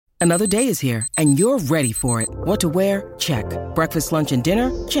Another day is here, and you're ready for it. What to wear? Check. Breakfast, lunch, and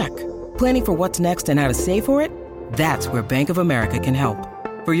dinner? Check. Planning for what's next and how to save for it? That's where Bank of America can help.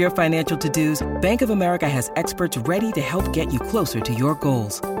 For your financial to-dos, Bank of America has experts ready to help get you closer to your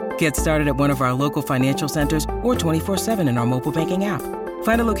goals. Get started at one of our local financial centers or 24/7 in our mobile banking app.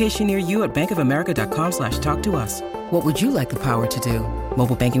 Find a location near you at bankofamerica.com/talktous. What would you like the power to do?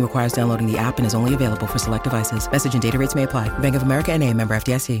 Mobile banking requires downloading the app and is only available for select devices. Message and data rates may apply. Bank of America N.A., member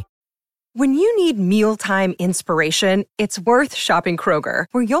FDIC. When you need mealtime inspiration, it's worth shopping Kroger,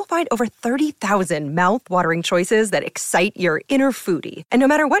 where you'll find over 30,000 mouth-watering choices that excite your inner foodie. And no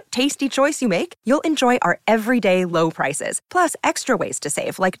matter what tasty choice you make, you'll enjoy our everyday low prices, plus extra ways to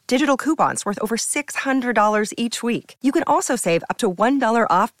save, like digital coupons worth over $600 each week. You can also save up to $1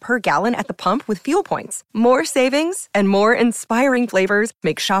 off per gallon at the pump with fuel points. More savings and more inspiring flavors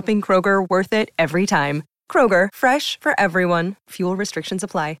make shopping Kroger worth it every time. Kroger, fresh for everyone. Fuel restrictions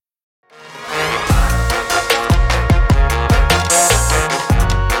apply.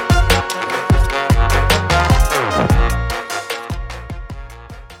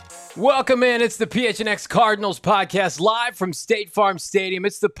 Welcome in. It's the PHNX Cardinals podcast live from State Farm Stadium.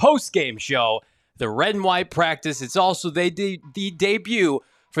 It's the post-game show, the red and white practice. It's also the debut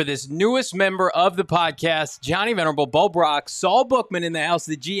for this newest member of the podcast, Johnny Venerable, Bo Brock, Saul Bookman in the house,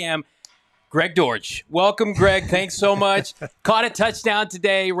 the GM, Greg Dortch. Welcome, Greg. Thanks so much. Caught a touchdown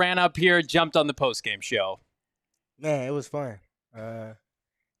today, ran up here, jumped on the post-game show. Man, it was fun.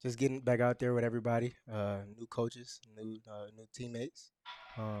 Just getting back out there with everybody, new coaches, new teammates.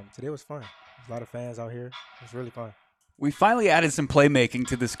 Today was fun. There's a lot of fans out here. It was really fun. We finally added some playmaking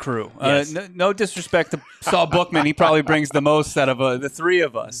to this crew. Yes. No disrespect to Saul Bookman. He probably brings the most out of the three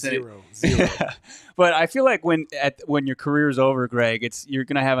of us. Zero. But I feel like when your career is over, Greg, you're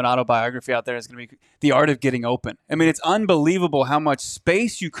going to have an autobiography out there. It's going to be The Art of Getting Open. I mean, it's unbelievable how much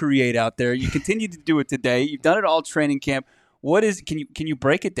space you create out there. You continue to do it today. You've done it all training camp. Can you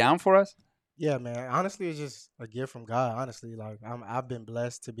break it down for us? Yeah, man. Honestly, it's just a gift from God. Honestly, like I've been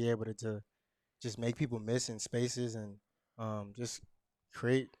blessed to be able to just make people miss in spaces and just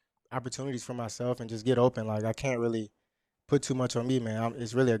create opportunities for myself and just get open. Like I can't really put too much on me, man.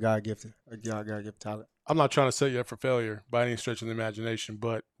 It's really a God-gifted talent. I'm not trying to set you up for failure by any stretch of the imagination,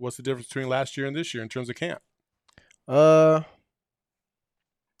 but what's the difference between last year and this year in terms of camp? I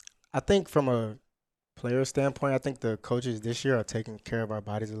think from a player standpoint, I think the coaches this year are taking care of our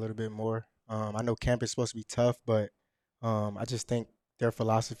bodies a little bit more. I know camp is supposed to be tough, but I just think their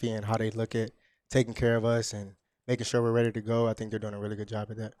philosophy and how they look at taking care of us and making sure we're ready to go, I think they're doing a really good job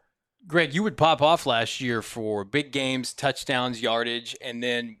at that. Greg, you would pop off last year for big games, touchdowns, yardage, and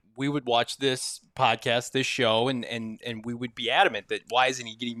then we would watch this podcast, this show, and we would be adamant that why isn't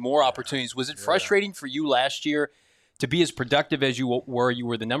he getting more opportunities? Was it frustrating for you last year to be as productive as you were? You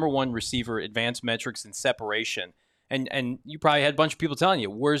were the number one receiver, advanced metrics, and separation. And you probably had a bunch of people telling you,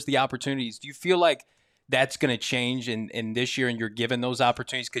 where's the opportunities? Do you feel like that's going to change in this year and you're given those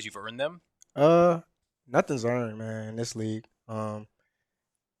opportunities because you've earned them? Nothing's earned, man, in this league.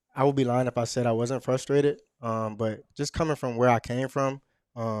 I would be lying if I said I wasn't frustrated. But just coming from where I came from,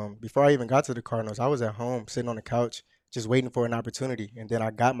 before I even got to the Cardinals, I was at home sitting on the couch just waiting for an opportunity. And then I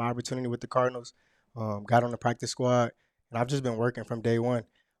got my opportunity with the Cardinals, got on the practice squad, and I've just been working from day one.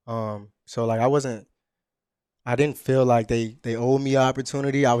 So, like, I didn't feel like they owed me an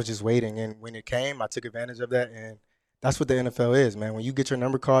opportunity. I was just waiting. And when it came, I took advantage of that. And that's what the NFL is, man. When you get your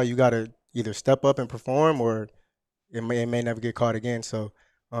number called, you got to either step up and perform or it may never get called again. So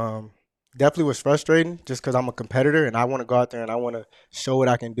definitely was frustrating just because I'm a competitor and I want to go out there and I want to show what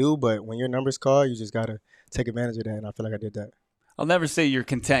I can do. But when your number's called, you just got to take advantage of that. And I feel like I did that. I'll never say you're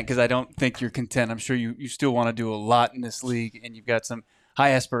content because I don't think you're content. I'm sure you still want to do a lot in this league and you've got some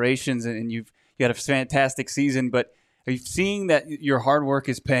high aspirations and you had a fantastic season. But are you seeing that your hard work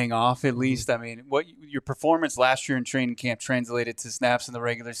is paying off at least? I mean, what your performance last year in training camp translated to snaps in the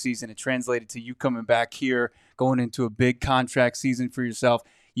regular season. It translated to you coming back here, going into a big contract season for yourself.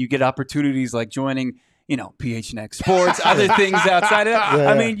 You get opportunities like joining, PHNX Sports, other things outside of that.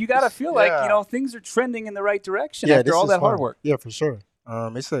 Yeah. I mean, you got to feel like, things are trending in the right direction after all that hard work. Yeah, for sure.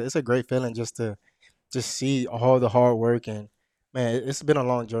 It's a great feeling just to see all the hard work. And, man, it's been a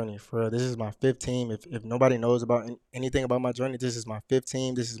long journey. This is my fifth team. If nobody knows about anything about my journey, this is my fifth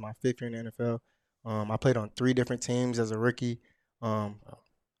team. This is my fifth year in the NFL. I played on 3 different teams as a rookie,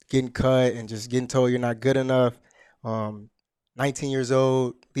 getting cut and just getting told you're not good enough. 19 years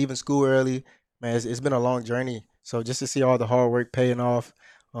old, leaving school early. Man, it's been a long journey. So just to see all the hard work paying off,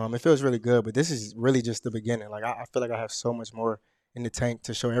 it feels really good. But this is really just the beginning. Like I feel like I have so much more in the tank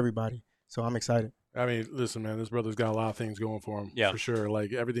to show everybody. So I'm excited. I mean, listen, man, this brother's got a lot of things going for him, for sure.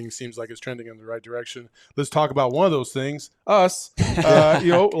 Like, everything seems like it's trending in the right direction. Let's talk about one of those things, us.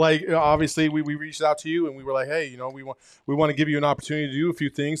 Obviously, we reached out to you and we were like, hey, we want to give you an opportunity to do a few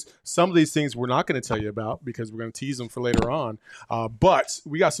things. Some of these things we're not going to tell you about because we're going to tease them for later on. But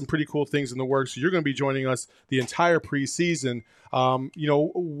we got some pretty cool things in the works. So you're going to be joining us the entire preseason.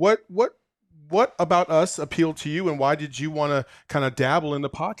 What about us appealed to you, and why did you want to kind of dabble in the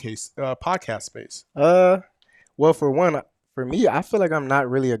podcast space? Well, for me, I feel like I'm not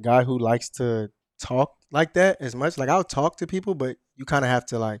really a guy who likes to talk like that as much. Like, I'll talk to people, but you kind of have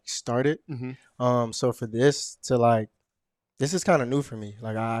to like start it. Mm-hmm. So for this is kind of new for me.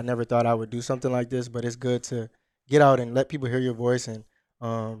 Like, I never thought I would do something like this, but it's good to get out and let people hear your voice. And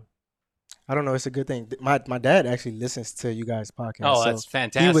I don't know, it's a good thing. My dad actually listens to you guys' podcast. Oh, that's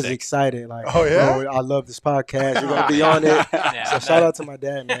fantastic. He was excited. Like, oh, yeah? Bro, I love this podcast. You're going to be on it. Shout out to my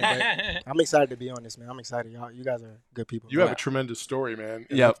dad, man. But I'm excited to be on this, man. I'm excited. You guys are good people. You have a tremendous story, man.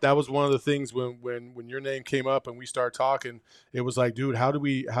 Yeah, that was one of the things when your name came up and we started talking. It was like, dude, how do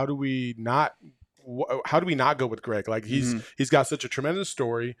we not go with Greg? Like, he's got such a tremendous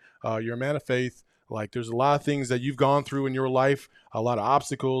story. You're a man of faith. Like, there's a lot of things that you've gone through in your life, a lot of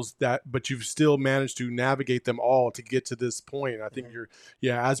obstacles but you've still managed to navigate them all to get to this point. And I think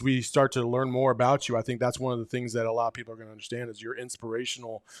as we start to learn more about you, I think that's one of the things that a lot of people are going to understand is your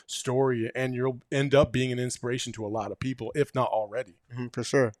inspirational story, and you'll end up being an inspiration to a lot of people, if not already. For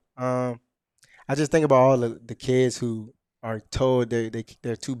sure. I just think about all the kids who are told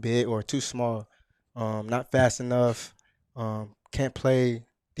they're too big or too small, not fast enough, can't play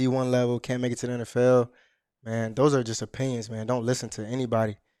D1 level, can't make it to the NFL. Man, those are just opinions, man. Don't listen to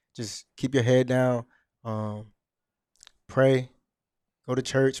anybody. Just keep your head down, pray, go to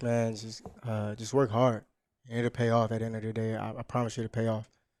church, man. Just work hard, and it'll pay off at the end of the day. I promise you it'll pay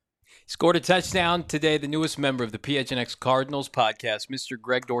off. Scored a touchdown today, the newest member of the PHNX Cardinals podcast, Mr.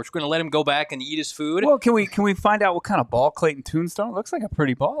 Greg Dortch. We're going to let him go back and eat his food. Well, can we find out what kind of ball Clayton Tombstone? It looks like a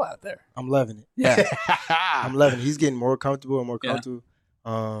pretty ball out there. I'm loving it. Yeah. I'm loving it. He's getting more comfortable and more comfortable.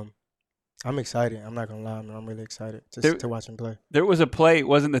 I'm excited. I'm not going to lie, man. I'm really excited to watch him play. There was a play. It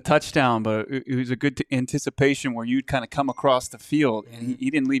wasn't the touchdown, but it was a good anticipation where you'd kind of come across the field, and he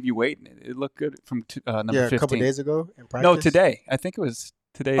didn't leave you waiting. It looked good from number 15. A couple days ago in practice? No, today. I think it was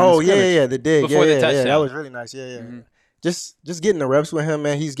today. Oh, yeah. The day. Before the touchdown. Yeah, that was really nice. Yeah. Mm-hmm. Just getting the reps with him,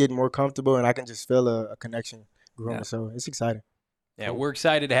 man. He's getting more comfortable, and I can just feel a connection growing. Yeah. So it's exciting. Yeah, we're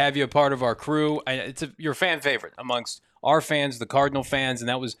excited to have you a part of our crew. You're a fan favorite amongst our fans, the Cardinal fans, and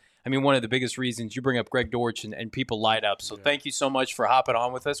that was, one of the biggest reasons you bring up Greg Dortch and people light up. So thank you so much for hopping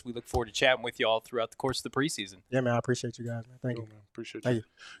on with us. We look forward to chatting with you all throughout the course of the preseason. Yeah, man, I appreciate you guys, man. Thank you. Man. Appreciate you.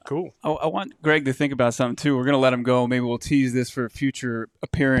 Cool. I want Greg to think about something, too. We're going to let him go. Maybe we'll tease this for a future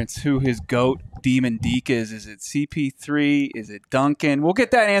appearance, who his GOAT Demon Deke is. Is it CP3? Is it Duncan? We'll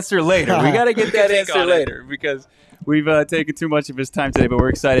get that answer later. We got to get that answer later because we've taken too much of his time today, but we're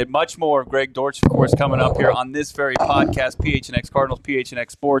excited. Much more of Greg Dortch, of course, coming up here on this very podcast, PHNX Cardinals,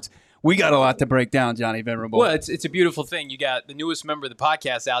 PHNX Sports. We got a lot to break down, Johnny Venerable. Well, it's a beautiful thing. You got the newest member of the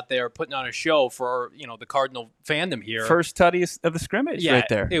podcast out there putting on a show for the Cardinal fandom here. First study of the scrimmage, right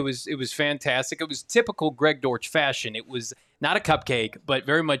there. It was fantastic. It was typical Greg Dortch fashion. It was not a cupcake, but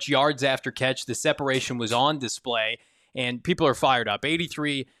very much yards after catch. The separation was on display, and people are fired up.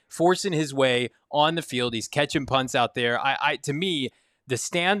 83 forcing his way on the field. He's catching punts out there. To me, the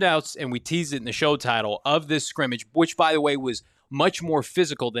standouts, and we teased it in the show title of this scrimmage, which by the way was much more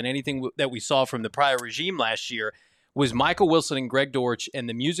physical than anything that we saw from the prior regime last year, was Michael Wilson and Greg Dortch, and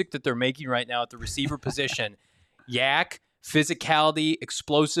the music that they're making right now at the receiver position. Yak, physicality,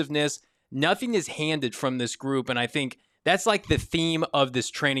 explosiveness, nothing is handed from this group, and I think that's like the theme of this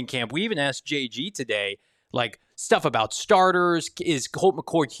training camp. We even asked JG today, like, stuff about starters. Is Colt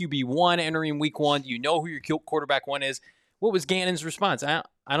McCoy QB1 entering week 1? Do you know who your quarterback 1 is? What was Gannon's response? I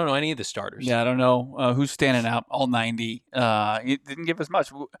don't know any of the starters. Yeah, I don't know who's standing out, all 90. He didn't give us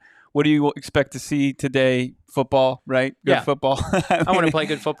much. What do you expect to see today? Football, right? Good football. I want to play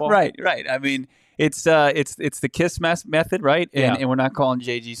good football. Right. It's the KISS method, right? And we're not calling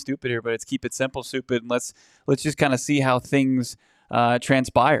JG stupid here, but it's keep it simple, stupid. And let's just kind of see how things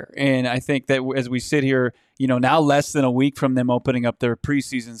transpire. And I think that as we sit here, now less than a week from them opening up their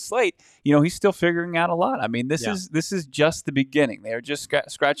preseason slate, he's still figuring out a lot. This is just the beginning. They're just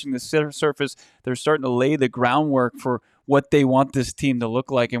scratching the surface. They're starting to lay the groundwork for what they want this team to look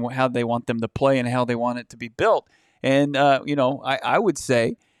like and how they want them to play and how they want it to be built. And, I would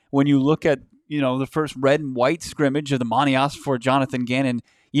say when you look at, the first red and white scrimmage of the Monty Ossenfort, Jonathan Gannon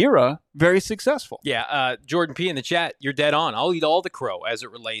era, very successful. Yeah, Jordan P. in the chat, you're dead on. I'll eat all the crow as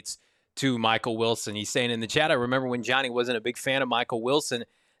it relates to Michael Wilson. He's saying in the chat, I remember when Johnny wasn't a big fan of Michael Wilson.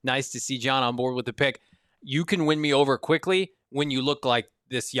 Nice to see John on board with the pick. You can win me over quickly when you look like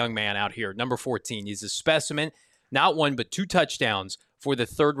this young man out here, number 14. He's a specimen, not one but 2 touchdowns for the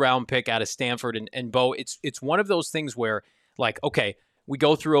 3rd-round pick out of Stanford. And Bo, it's one of those things where, like, okay, we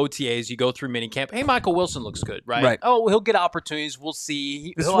go through OTAs, you go through minicamp. Hey, Michael Wilson looks good, right? Right. Oh, he'll get opportunities. We'll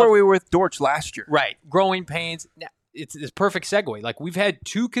see. This is where we were with Dortch last year. Right. Growing pains. Now, it's this perfect segue. Like, we've had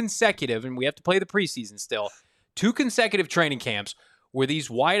 2 consecutive, and we have to play the preseason still, 2 consecutive training camps where these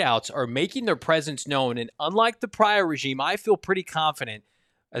wideouts are making their presence known. And unlike the prior regime, I feel pretty confident,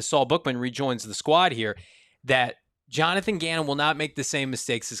 as Saul Bookman rejoins the squad here, that Jonathan Gannon will not make the same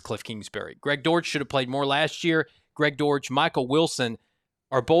mistakes as Cliff Kingsbury. Greg Dortch should have played more last year. Greg Dortch, Michael Wilson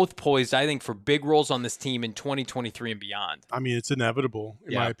are both poised, I think, for big roles on this team in 2023 and beyond. I mean, it's inevitable,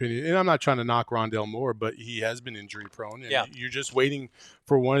 in my opinion. And I'm not trying to knock Rondale Moore, but he has been injury prone. And you're just waiting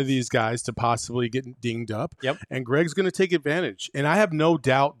for one of these guys to possibly get dinged up. Yep. And Greg's going to take advantage. And I have no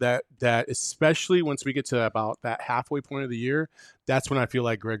doubt that especially once we get to about that halfway point of the year, that's when I feel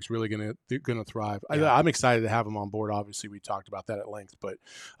like Greg's really going to thrive. Yeah. I'm excited to have him on board. Obviously, we talked about that at length, but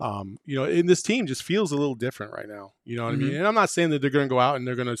and this team just feels a little different right now. You know what I mean? And I'm not saying that they're going to go out and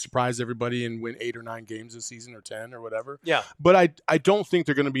they're going to surprise everybody and win 8 or 9 games this season or 10 or whatever. Yeah. But I don't think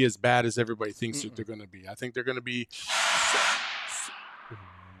they're going to be as bad as everybody thinks that they're going to be. I think they're going to be.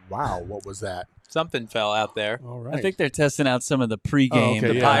 Wow, what was that? Something fell out there. All right. I think they're testing out some of the pregame.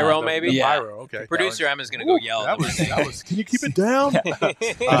 The pyro, maybe? The pyro, okay. Producer Emma's going to go yell. That was. Can you keep it down?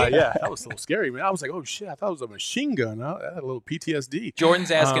 Yeah, that was a little scary, man. I was like, oh, shit, I thought it was a machine gun. I had a little PTSD. Jordan's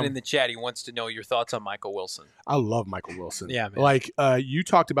asking in the chat. He wants to know your thoughts on Michael Wilson. I love Michael Wilson. Yeah, man. Like, you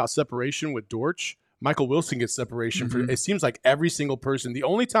talked about separation with Dortch. Michael Wilson gets separation for it seems like every single person. The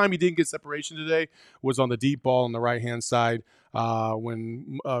only time he didn't get separation today was on the deep ball on the right-hand side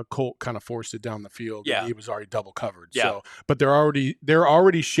when Colt kind of forced it down the field. Yeah. He was already double covered. Yeah. So, but they're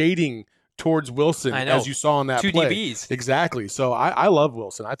already shading towards Wilson, as you saw in that 2 play. DBs. Exactly. So I love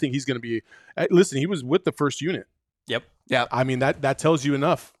Wilson. I think he's going to be listen, he was with the first unit. Yep. Yeah. I mean, that tells you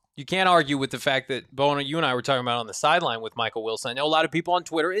enough. You can't argue with the fact that, Bo, you and I were talking about on the sideline with Michael Wilson. I know a lot of people on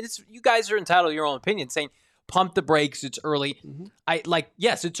Twitter, you guys are entitled to your own opinion, saying pump the brakes, it's early.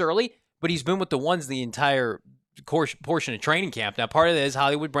 Yes, it's early, but he's been with the ones the entire portion of training camp. Now, part of that is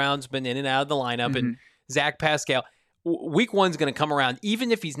Hollywood Brown's been in and out of the lineup, and Zach Pascal. Week 1's going to come around,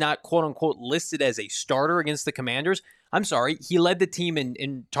 even if he's not, quote-unquote, listed as a starter against the Commanders. I'm sorry, he led the team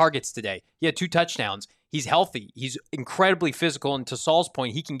in targets today. He had 2 touchdowns. He's healthy. He's incredibly physical, and to Saul's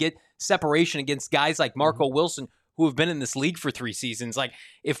point, he can get separation against guys like Marco Wilson, who have been in this league for 3 seasons. Like,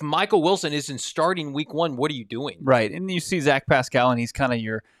 if Michael Wilson isn't starting week 1, what are you doing? Right, and you see Zach Pascal, and he's kind of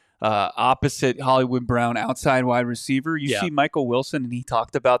your opposite Hollywood Brown outside wide receiver. You see Michael Wilson, and he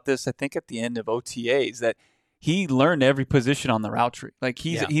talked about this, I think, at the end of OTAs, that he learned every position on the route tree. Like,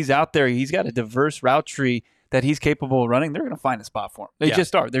 he's out there. He's got a diverse route tree that he's capable of running. They're going to find a spot for him. They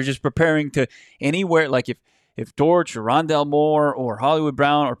just are. They're just preparing to anywhere. Like, if Dortch or Rondale Moore or Hollywood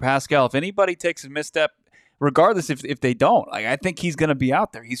Brown or Pascal, if anybody takes a misstep, regardless if they don't, like, I think he's going to be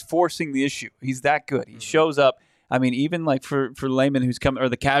out there. He's forcing the issue. He's that good. He shows up. I mean, even like for layman who's come, or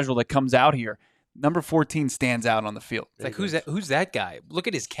the casual that comes out here, number 14 stands out on the field. It's like, who's that guy? Look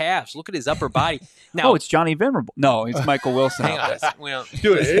at his calves. Look at his upper body. Now, it's Johnny Venerable. No, it's Michael Wilson. Hang on.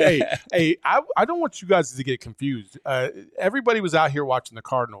 Dude, hey, I don't want you guys to get confused. Everybody was out here watching the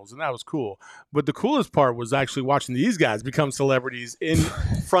Cardinals, and that was cool. But the coolest part was actually watching these guys become celebrities in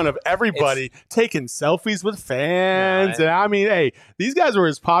front of everybody, taking selfies with fans. And I mean, hey, these guys were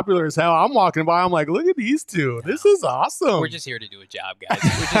as popular as hell. I'm walking by, I'm like, look at these two. This is awesome. We're just here to do a job, guys.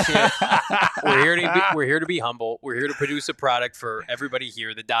 We're here to be humble. We're here to produce a product for everybody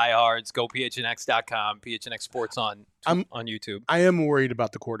here, the diehards. Go PHNX.com, PHNX Sports on YouTube. I am worried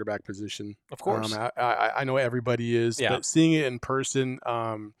about the quarterback position. Of course. I know everybody is, Yeah. but seeing it in person,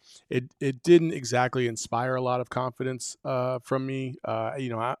 it didn't exactly inspire a lot of confidence from me.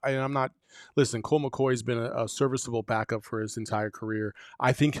 I'm not – listen, Cole McCoy's been a serviceable backup for his entire career.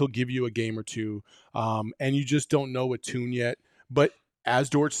 I think he'll give you a game or two, and you just don't know with Tune yet. But as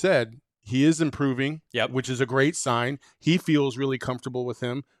Dortch said, he is improving, which is a great sign. He feels really comfortable with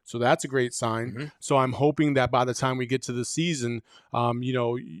him, so that's a great sign. So I'm hoping that by the time we get to the season,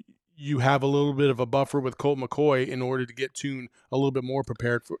 you have a little bit of a buffer with Colt McCoy in order to get Tune a little bit more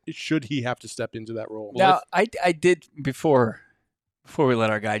prepared for should he have to step into that role. Now, I did before we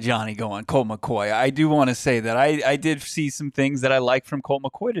let our guy Johnny go on Colt McCoy, I do want to say that I did see some things that I like from Colt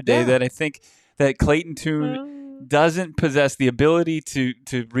McCoy today that I think that Clayton Tune doesn't possess the ability to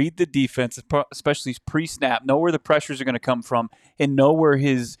read the defense, especially pre-snap, know where the pressures are going to come from, and know where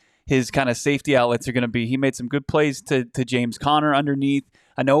his his kind of safety outlets are going to be. He made some good plays to James Conner underneath.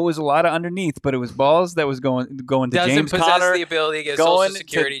 I know it was a lot of underneath, but it was balls that was going to James Conner. Doesn't possess the ability to get a social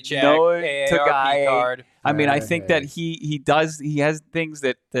security check, AARP card. I mean, I think that he has things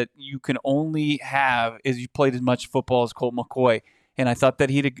that you can only have as you played as much football as Colt McCoy, and I thought that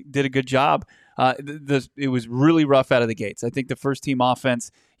he did a good job. It was really rough out of the gates. I think the first team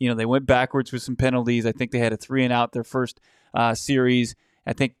offense, they went backwards with some penalties. I think they had a 3-and-out their first series.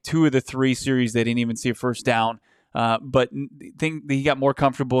 I think 2 of the 3 series they didn't even see a first down. But he got more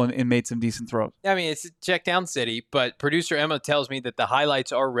comfortable and made some decent throws. I mean, it's a check down city, but producer Emma tells me that the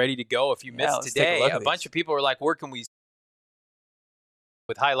highlights are ready to go. If you missed today, a bunch of people are like, where can we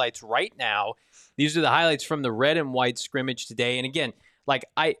with highlights right now? These are the highlights from the red and white scrimmage today. And again, like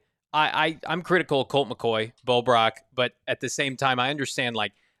I'm critical of Colt McCoy, Bo Brock, but at the same time, I understand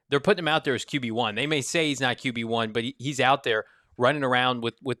like they're putting him out there as QB1. They may say he's not QB1, but he's out there running around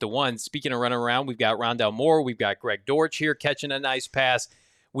with the ones. Speaking of running around, we've got Rondale Moore. We've got Greg Dortch here catching a nice pass.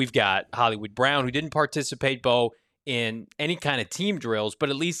 We've got Hollywood Brown, who didn't participate, Bo, in any kind of team drills,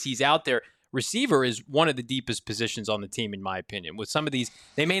 but at least he's out there. Receiver is one of the deepest positions on the team, in my opinion. With some of these,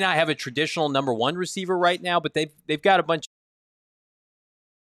 they may not have a traditional number 1 receiver right now, but they've got a bunch.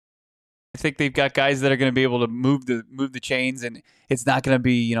 I think they've got guys that are going to be able to move the chains, and it's not going to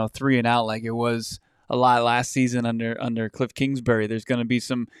be 3-and-out like it was a lot last season under Cliff Kingsbury. There's going to be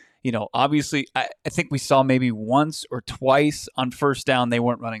some, obviously, I think we saw maybe once or twice on first down they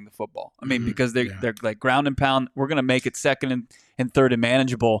weren't running the football. I mean, because they're like ground and pound. We're going to make it second and third and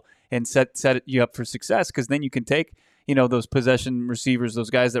manageable and set you up for success, because then you can take those possession receivers, those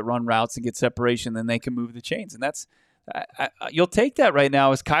guys that run routes and get separation, then they can move the chains, and that's you'll take that right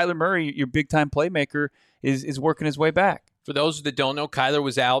now as Kyler Murray, your big time playmaker, is working his way back. For those that don't know, Kyler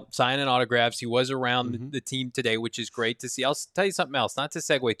was out signing autographs. He was around the team today, which is great to see. I'll tell you something else, not to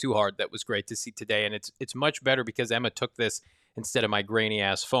segue too hard, that was great to see today. And it's much better because Emma took this instead of my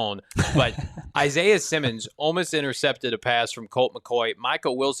grainy-ass phone. But Isaiah Simmons almost intercepted a pass from Colt McCoy.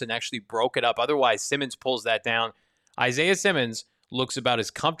 Michael Wilson actually broke it up. Otherwise, Simmons pulls that down. Isaiah Simmons looks about as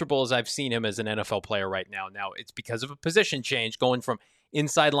comfortable as I've seen him as an NFL player right now. Now, it's because of a position change, going from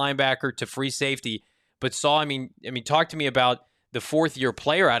inside linebacker to free safety. But I mean, talk to me about the 4th-year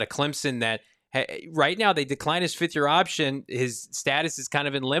player out of Clemson that right now they decline his 5th-year option. His status is kind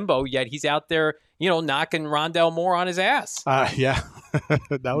of in limbo, yet he's out there, knocking Rondale Moore on his ass. Yeah,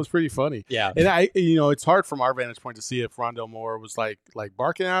 that was pretty funny. Yeah, and it's hard from our vantage point to see if Rondale Moore was like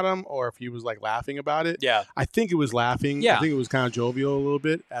barking at him or if he was like laughing about it. Yeah, I think it was laughing. Yeah, I think it was kind of jovial a little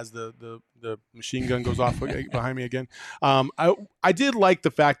bit as the machine gun goes off behind me again. I did like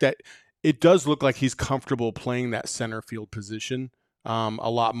the fact that it does look like he's comfortable playing that center field position a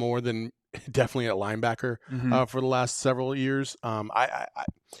lot more than definitely at linebacker for the last several years.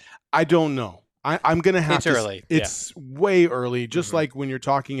 I don't know. I'm going to have to. It's early. It's way early. Just like when you're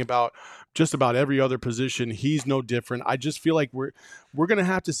talking about just about every other position, he's no different. I just feel like we're going to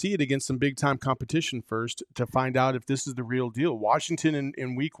have to see it against some big time competition first to find out if this is the real deal. Washington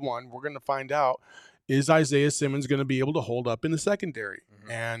in week 1, we're going to find out, is Isaiah Simmons going to be able to hold up in the secondary?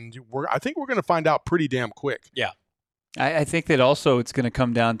 And I think we're going to find out pretty damn quick. Yeah. I think that also it's going to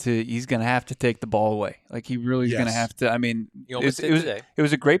come down to he's going to have to take the ball away. Like he really is going to have to. I mean, it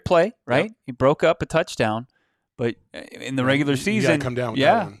was a great play, right? Yep. He broke up a touchdown, but in the regular season, you got to come down with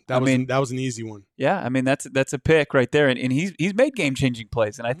that one. That was an easy one. Yeah, I mean that's a pick right there, and he's made game changing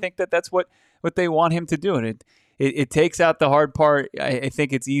plays, and I think that's what they want him to do, and it takes out the hard part. I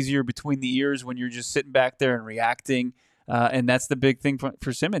think it's easier between the ears when you're just sitting back there and reacting. And that's the big thing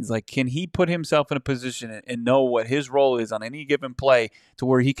for Simmons. Like, can he put himself in a position and know what his role is on any given play to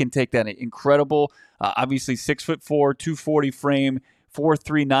where he can take that incredible, obviously 6'4", 240 frame,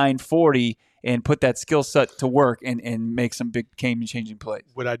 4'3", 940, and put that skill set to work and make some big game-changing plays.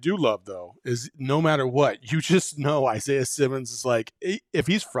 What I do love, though, is no matter what, you just know Isaiah Simmons is like, if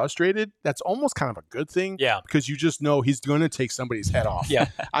he's frustrated, that's almost kind of a good thing. Yeah. Because you just know he's going to take somebody's head off. Yeah.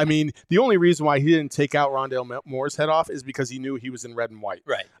 I mean, the only reason why he didn't take out Rondale Moore's head off is because he knew he was in red and white.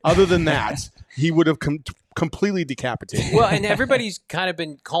 Right. Other than that, he would have completely decapitated. Well, and everybody's kind of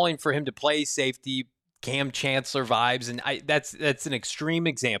been calling for him to play safety, Cam Chancellor vibes, and that's an extreme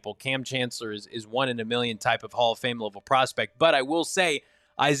example. Cam Chancellor is 1 in a million type of Hall of Fame level prospect. But I will say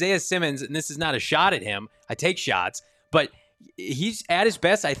Isaiah Simmons, and this is not a shot at him, I take shots, but he's at his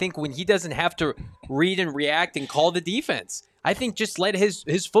best, I think, when he doesn't have to read and react and call the defense. I think just let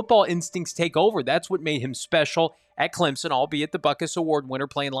his football instincts take over. That's what made him special at Clemson, albeit the Buckus Award winner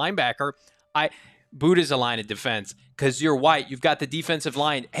playing linebacker. Buddha's a line of defense because you're white. You've got the defensive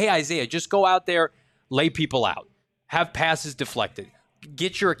line. Hey, Isaiah, just go out there, lay people out, have passes deflected,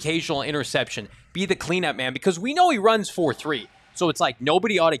 get your occasional interception, be the cleanup man, because we know he runs 4.3. So it's like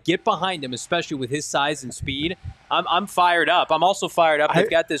nobody ought to get behind him, especially with his size and speed. I'm fired up. I'm also fired up. They've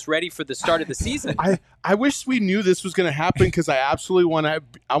got this ready for the start of the season. I wish we knew this was going to happen because I absolutely want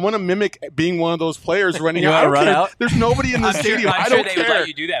to mimic being one of those players running out. Run out? There's nobody in the stadium. I'm I sure don't they care. would let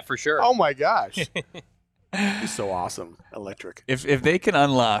you do that for sure. Oh my gosh. He's so awesome. Electric. If they can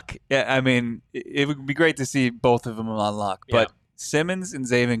unlock, I mean, it would be great to see both of them unlock. But Yeah. Simmons and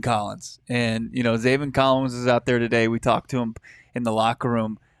Zaven Collins. And, Zaven Collins is out there today. We talked to him in the locker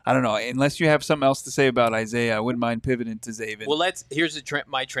room. I don't know. Unless you have something else to say about Isaiah, I wouldn't mind pivoting to Zaven. Well, here's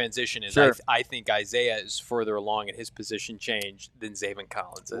my transition is Sure. I think Isaiah is further along in his position change than Zaven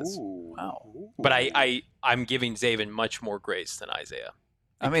Collins is. Ooh. Wow. But I'm giving Zaven much more grace than Isaiah.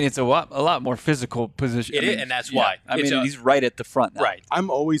 I mean, it's a lot more physical position. It I is, mean, and that's why. I It's mean, he's right at the front now. Right. I'm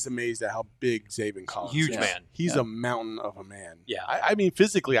always amazed at how big Zaven Collins Huge is. man. He's a mountain of a man. Yeah. I mean,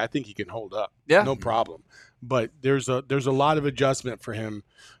 physically, I think he can hold up. Yeah. No problem. But there's a lot of adjustment for him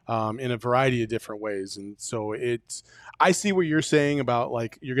in a variety of different ways. And so I see what you're saying about,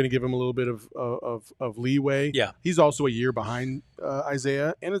 like, you're going to give him a little bit of leeway. Yeah. He's also a year behind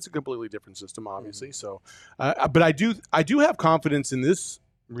Isaiah, and it's a completely different system, obviously. So, but I do have confidence in this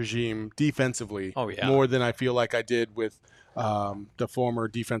regime defensively more than I feel like I did with the former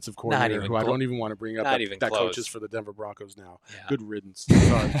defensive coordinator, who I don't even want to bring up, that coaches for the Denver Broncos now. Yeah. Good riddance.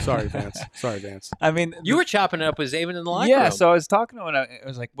 Sorry, Vance. I mean, You were chopping it up with Zaven in the locker room. yeah. So I was talking to him, and I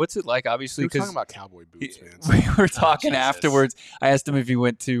was like, "What's it like?" Obviously, We were because talking about cowboy boots, Vance. we were talking Jesus. afterwards. I asked him if he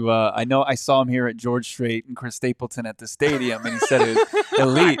went to. I know I saw him here at George Strait and Chris Stapleton at the stadium, and he said it was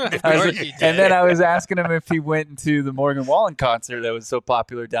elite. And then I was asking him if he went to the Morgan Wallen concert that was so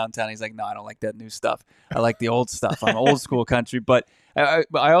popular downtown. He's like, "No, I don't like that new stuff. I like the old stuff. I'm old school country." But I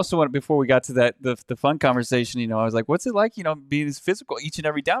also wanted, before we got to that, the fun conversation, I was like, what's it like, being as physical each and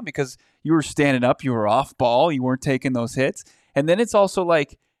every down, because you were standing up, you were off ball, you weren't taking those hits. And then it's also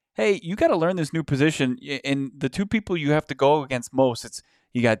like, hey, you got to learn this new position. And the two people you have to go against most,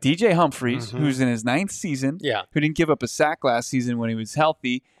 you got DJ Humphries, who's in his 9th season, who didn't give up a sack last season when he was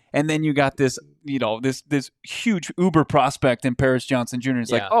healthy. And then you got this, this huge uber prospect in Paris Johnson Jr. It's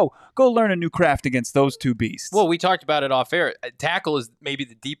like, oh, go learn a new craft against those two beasts. Well, we talked about it off air. Tackle is maybe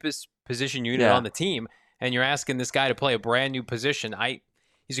the deepest position unit on the team, and you're asking this guy to play a brand new position.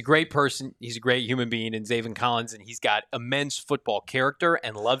 He's a great person. He's a great human being in Zaven Collins, and he's got immense football character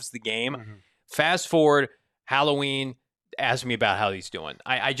and loves the game. Mm-hmm. Fast forward, Halloween, ask me about how he's doing.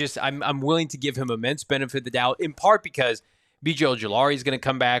 I'm willing to give him immense benefit of the doubt, in part because B.J. Ojulari is going to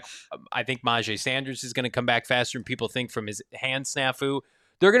come back. I think Majay Sanders is going to come back faster than people think from his hand snafu.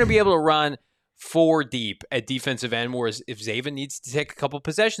 They're going to be able to run 4 deep at defensive end, whereas if Zaven needs to take a couple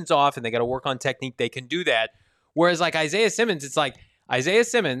possessions off and they got to work on technique, they can do that. Whereas like Isaiah Simmons, it's like Isaiah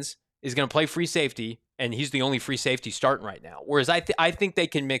Simmons is going to play free safety, and he's the only free safety starting right now. Whereas I think they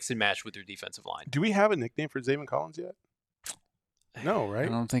can mix and match with their defensive line. Do we have a nickname for Zaven Collins yet? No, right? I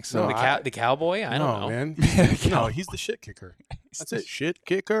don't think so. No, the cowboy? I don't know. Man. No, he's the shit kicker. That's it. Shit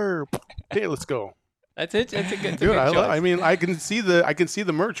kicker. Hey, let's go. That's it. That's a good. Dude, I can see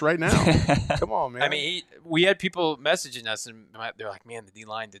the merch right now. Come on, man. I mean, we had people messaging us, and they're like, "Man, the D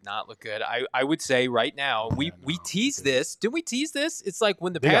line did not look good." I would say right now we teased this. Did we tease this? It's like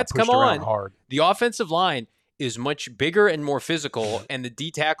when the pads come on, hard. The offensive line is much bigger and more physical, and the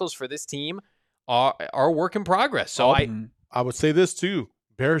D tackles for this team are a work in progress. So I would say this too,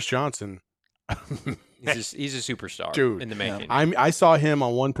 Paris Johnson. he's a superstar, dude, in the making. I saw him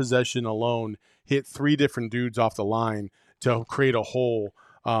on one possession alone hit 3 different dudes off the line to create a hole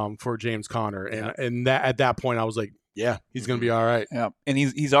for James Conner, and that at that point I was like, yeah, he's going to be all right. Yeah, and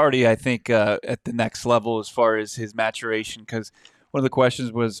he's already, I think, at the next level as far as his maturation. Because one of the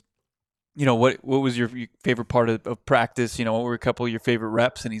questions was, what was your favorite part of practice? What were a couple of your favorite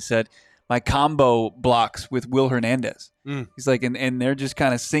reps? And he said, my combo blocks with Will Hernandez. He's like, and they're just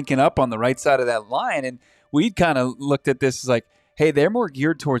kind of syncing up on the right side of that line. And we'd kind of looked at this as like, hey, they're more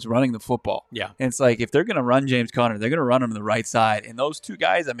geared towards running the football. Yeah. And it's like, if they're going to run James Conner, they're going to run him to the right side. And those two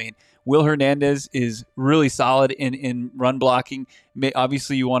guys, I mean, Will Hernandez is really solid in run blocking.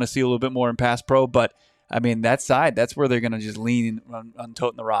 Obviously, you want to see a little bit more in pass pro, but I mean, that side, that's where they're going to just lean on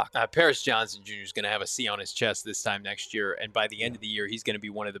toting the rock. Paris Johnson Jr. is going to have a C on his chest this time next year, and by the end of the year, he's going to be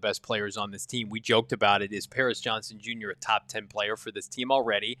one of the best players on this team. We joked about it. Is Paris Johnson Jr. a top 10 player for this team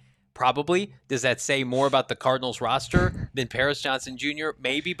already? Probably. Does that say more about the Cardinals roster than Paris Johnson Jr.?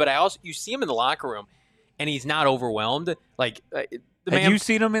 Maybe, but you see him in the locker room, and he's not overwhelmed. Like, Have you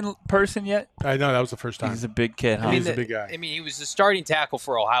seen him in person yet? I know that was the first time. He's a big kid, huh? He's a big guy. I mean, he was the starting tackle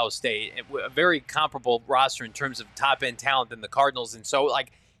for Ohio State, a very comparable roster in terms of top-end talent than the Cardinals. And so,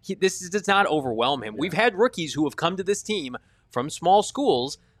 this does not overwhelm him. Yeah. We've had rookies who have come to this team from small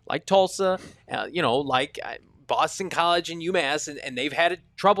schools like Tulsa, like Boston College and UMass, and they've had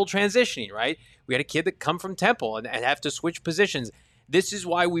trouble transitioning, right? We had a kid that come from Temple and have to switch positions. This is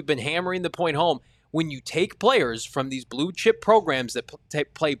why we've been hammering the point home. When you take players from these blue chip programs that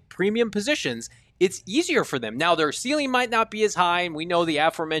play premium positions, it's easier for them. Now, their ceiling might not be as high, and we know the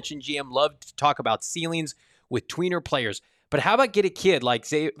aforementioned GM loved to talk about ceilings with tweener players. But how about get a kid like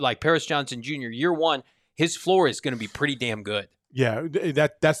Paris Johnson Jr., year one, his floor is going to be pretty damn good. Yeah,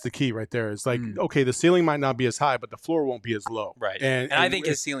 that's the key right there. It's like, okay, the ceiling might not be as high, but the floor won't be as low. Right. And I think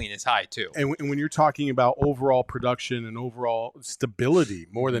his ceiling is high too. And when you're talking about overall production and overall stability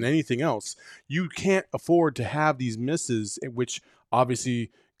more than anything else, you can't afford to have these misses, which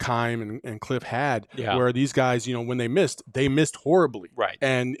obviously Kime and Cliff had, where these guys, when they missed horribly. Right.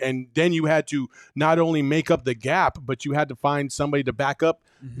 And then you had to not only make up the gap, but you had to find somebody to back up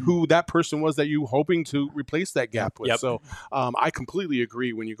who that person was that you hoping to replace that gap with. Yep. So I completely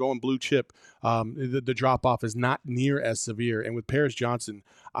agree. When you go in blue chip, the drop-off is not near as severe. And with Paris Johnson,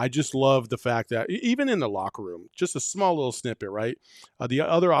 I just love the fact that even in the locker room, just a small little snippet, right? The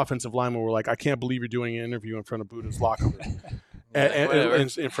other offensive linemen were like, I can't believe you're doing an interview in front of Buddha's locker room.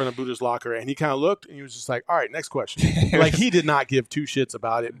 And in front of Buddha's locker, and he kind of looked, and he was just like, "All right, next question." Like, he did not give two shits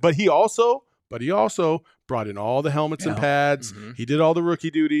about it, but he also brought in all the helmets and pads. Mm-hmm. He did all the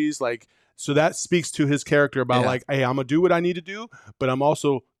rookie duties, so that speaks to his character about hey, I'm gonna do what I need to do, but I'm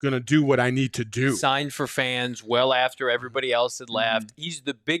also gonna do what I need to do. Signed for fans well after everybody else had left. He's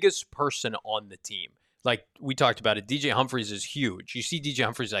the biggest person on the team. Like we talked about it, DJ Humphries is huge. You see DJ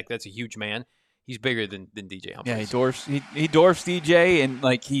Humphries, that's a huge man. He's bigger than DJ Humphries. Yeah, he dwarfs DJ, and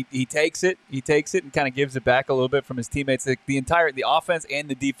he takes it and kind of gives it back a little bit from his teammates. The offense and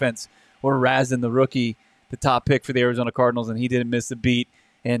the defense were razzing the rookie, the top pick for the Arizona Cardinals, and he didn't miss a beat.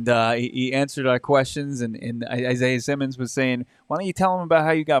 And he answered our questions, and Isaiah Simmons was saying, "Why don't you tell him about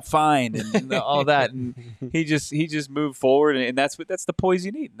how you got fined and all that?" And he just moved forward, and that's the poise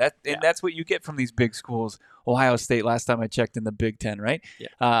you need. And that's what you get from these big schools. Ohio State, last time I checked, in the Big Ten, right? Yeah.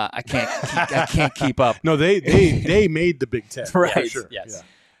 I can't keep up. No, they made the Big Ten, right? Yeah, sure. Yes.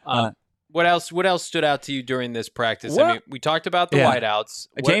 Yeah. What else stood out to you during this practice? I mean, we talked about the wideouts.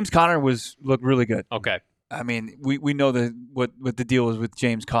 James Conner looked really good. Okay. I mean, we know what the deal is with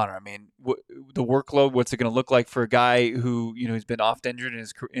James Conner. I mean, the workload, what's it going to look like for a guy who he's been oft injured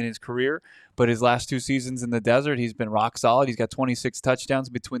in his career, but his last 2 seasons in the desert, he's been rock solid. He's got 26 touchdowns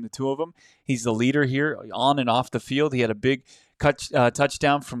between the two of them. He's the leader here on and off the field. He had a big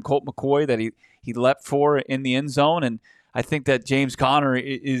touchdown from Colt McCoy that he leapt for in the end zone, and I think that James Conner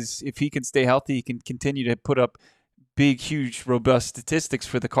is, if he can stay healthy, he can continue to put up big, huge, robust statistics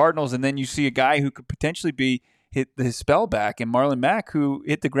for the Cardinals. And then you see a guy who could potentially hit his spell back, and Marlon Mack, who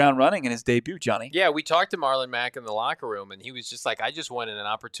hit the ground running in his debut, Johnny. Yeah, we talked to Marlon Mack in the locker room, and he was just like, I just wanted an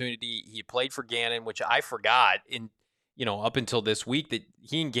opportunity. He played for Gannon, which I forgot up until this week that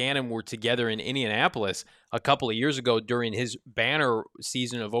he and Gannon were together in Indianapolis a couple of years ago during his banner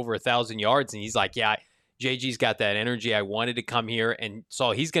season of over 1,000 yards. And he's like, yeah, JG's got that energy. I wanted to come here, and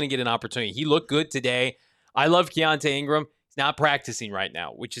so he's going to get an opportunity. He looked good today. I love Keontae Ingram. He's not practicing right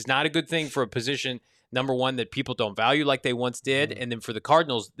now, which is not a good thing for a position, number one, that people don't value like they once did. And then for the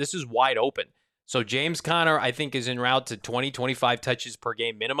Cardinals, this is wide open. So James Conner, I think, is en route to 20, 25 touches per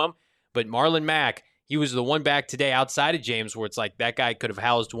game minimum. But Marlon Mack, he was the one back today outside of James where it's like that guy could have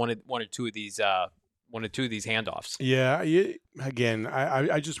housed one or two of these handoffs. Yeah. Again,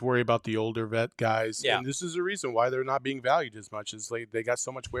 I just worry about the older vet guys. Yeah. And this is the reason why they're not being valued as much. Is they got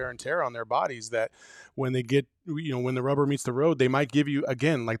so much wear and tear on their bodies that when they get, when the rubber meets the road, they might give you,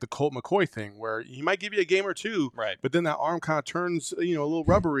 again, like the Colt McCoy thing, where he might give you a game or two, right? But then that arm kind of turns, a little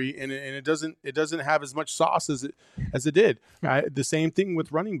rubbery, and it doesn't have as much sauce as it did. The same thing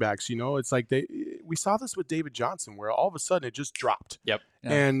with running backs. It's like we saw this with David Johnson, where all of a sudden it just dropped. Yep.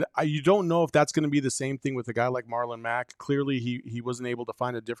 Yeah. And you don't know if that's going to be the same thing with a guy like Marlon Mack. Clearly, he wasn't able to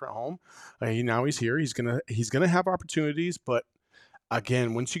find a different home. Now he's here. He's gonna have opportunities, but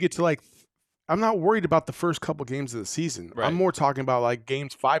again, once you get to I'm not worried about the first couple games of the season. Right. I'm more talking about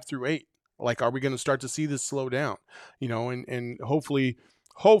games 5 through 8. Are we going to start to see this slow down? And hopefully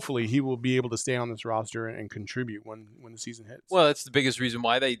he will be able to stay on this roster and contribute when the season hits. Well, that's the biggest reason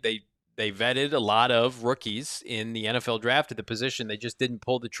why they vetted a lot of rookies in the NFL draft at the position. They just didn't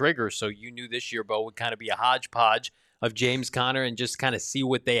pull the trigger. So you knew this year, Bo, would kind of be a hodgepodge of James Conner and just kind of see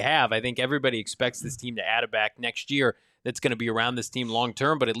what they have. I think everybody expects this team to add it back next year. that's going to be around this team long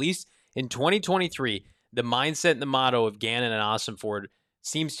term. But at least in 2023, the mindset and the motto of Gannon and Ossenford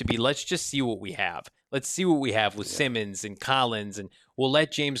seems to be, let's just see what we have. Let's see what we have with Simmons and Collins, and we'll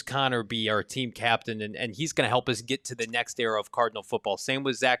let James Conner be our team captain, and he's going to help us get to the next era of Cardinal football. Same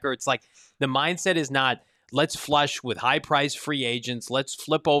with Zach Ertz. It's like the mindset is not, let's flush with high-priced free agents. Let's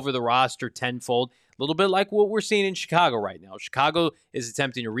flip over the roster tenfold. A little bit like what we're seeing in Chicago right now. Chicago is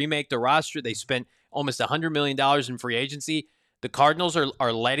attempting to remake the roster. They spent almost $100 million in free agency. The Cardinals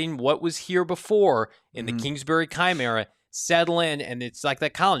are letting what was here before in the Kingsbury-Keim era settle in, and it's like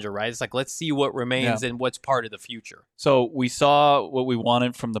that Collinger, right? It's like, let's see what remains and what's part of the future. So we saw what we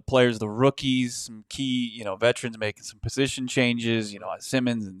wanted from the players, the rookies, some key, veterans making some position changes,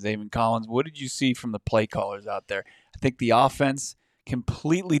 Simmons and Zaven Collins. What did you see from the play callers out there? I think the offense,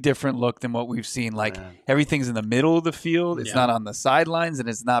 completely different look than what we've seen. Like, everything's in the middle of the field. It's not on the sidelines, and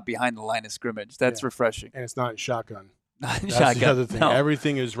it's not behind the line of scrimmage. That's refreshing. And it's not in shotgun. That's shotgun. the other thing. No.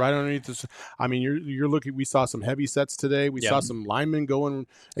 Everything is right underneath this. I mean, you're looking. We saw some heavy sets today. We saw some linemen going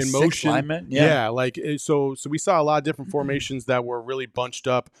in 6 motion. linemen? So we saw a lot of different formations that were really bunched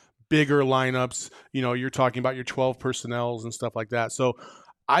up, bigger lineups. You're talking about your 12 personnels and stuff like that. So,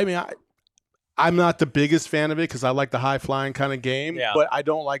 I mean, I'm not the biggest fan of it because I like the high flying kind of game, but I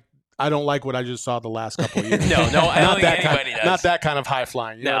don't like what I just saw the last couple of years. No, I don't think anybody does. Not that kind of high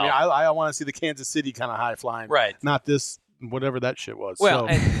flying. You know what I mean? I want to see the Kansas City kind of high flying. Right. Not this, whatever that shit was. Well,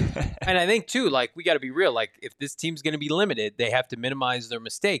 and I think, too, like, we got to be real. Like, if this team's going to be limited, they have to minimize their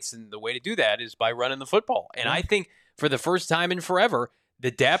mistakes. And the way to do that is by running the football. And I think for the first time in forever,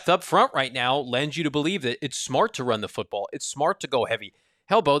 the depth up front right now lends you to believe that it's smart to run the football. It's smart to go heavy.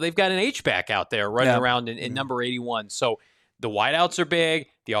 Hell, Bo, they've got an H-back out there running around in number 81. So the wideouts are big,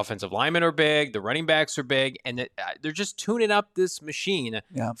 the offensive linemen are big, the running backs are big, and they're just tuning up this machine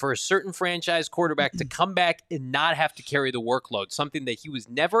for a certain franchise quarterback to come back and not have to carry the workload, something that he was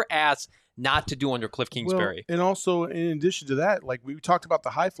never asked not to do under Cliff Kingsbury. Well, and also, in addition to that, like we talked about the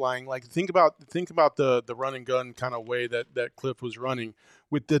high flying, like think about the run and gun kind of way that Cliff was running.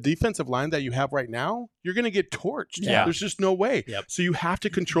 With the defensive line that you have right now, you're going to get torched. Yeah. There's just no way. Yep. So you have to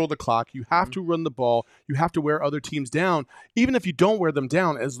control the clock. You have to run the ball. You have to wear other teams down. Even if you don't wear them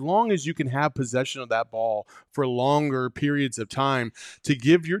down, as long as you can have possession of that ball for longer periods of time to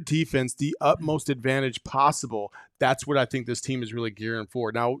give your defense the utmost advantage possible, that's what I think this team is really gearing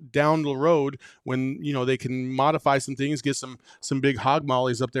for. Now, down the road, when they can modify some things, get some big hog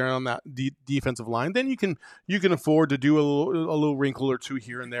mollies up there on that defensive line, then you can afford to do a little wrinkle or two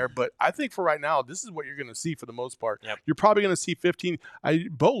here and there. But I think for right now, this is what you're going to see for the most part. Yep. You're probably going to see 15.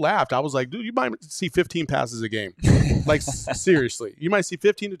 Bo laughed. I was like, dude, you might see 15 passes a game. Like, seriously, you might see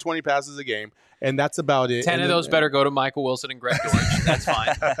 15 to 20 passes a game, and that's about it. 10 of those better go to Michael Wilson and Greg Dortch. That's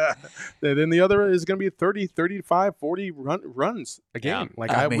fine. And then the other is going to be 30, 35, 40 runs a game. Yeah.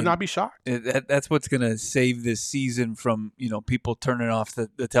 I would not be shocked. That's what's going to save this season from people turning off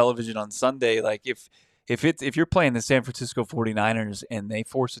the television on Sunday. Like, if you're playing the San Francisco 49ers and they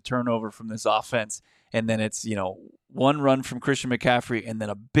force a turnover from this offense, and then it's one run from Christian McCaffrey and then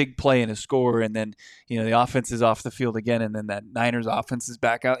a big play and a score, and then the offense is off the field again, and then that Niners offense is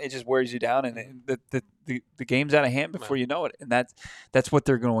back out, it just wears you down, and the game's out of hand before you know it. And that's what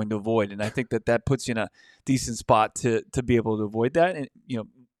they're going to avoid. And I think that puts you in a decent spot to be able to avoid that, and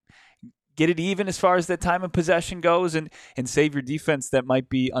get it even as far as the time of possession goes, and save your defense that might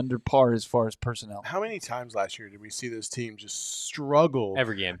be under par as far as personnel. How many times last year did we see this team just struggle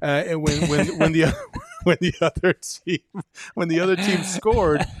every game? And when the other team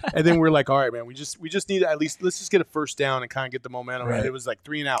scored, and then we're like, all right, man, we just need at least, let's just get a first down and kind of get the momentum. Right. And it was like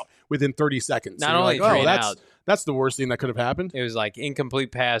 3 and out within 30 seconds. Not only like, 3 and out. That's the worst thing that could have happened. It was like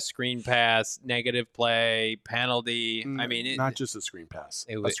incomplete pass, screen pass, negative play, penalty. I mean, not just a screen pass.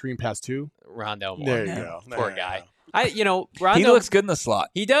 A screen pass too. Rondell Moore. There you go. Poor guy. Rondell, he looks good in the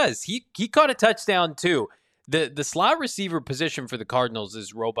slot. He does. He caught a touchdown too. The slot receiver position for the Cardinals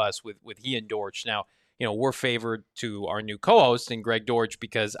is robust with he and Dortch. Now, we're favored to our new co-host and Greg Dortch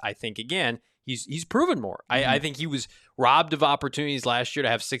because I think, again, he's proven more. I think he was robbed of opportunities last year to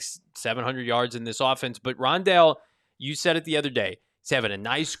have 600-700 yards in this offense. But Rondell, you said it the other day, he's having a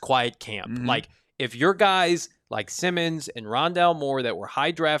nice, quiet camp. Like, if your guys like Simmons and Rondell Moore that were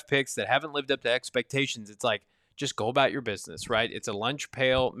high draft picks that haven't lived up to expectations, it's like, just go about your business, right? It's a lunch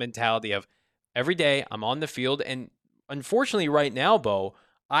pail mentality of every day I'm on the field. And unfortunately right now, Bo,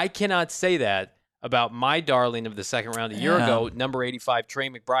 I cannot say that about my darling of the second round a year ago, number 85, Trey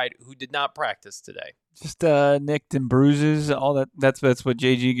McBride, who did not practice today. Just nicked and bruises, all that. That's what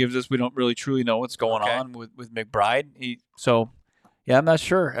JG gives us. We don't really truly know what's going on with McBride. I'm not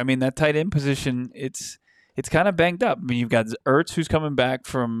sure. I mean, that tight end position, it's it's kind of banged up. I mean, you've got Ertz, who's coming back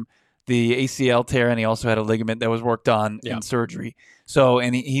from the ACL tear, and he also had a ligament that was worked on in surgery. So,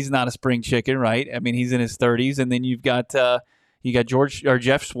 and he's not a spring chicken, right? I mean, he's in his 30s, and then you've got Jeff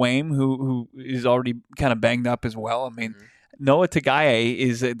Swaim, who is already kind of banged up as well. I mean, Noah Tagaye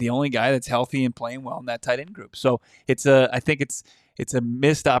is the only guy that's healthy and playing well in that tight end group. So I think it's a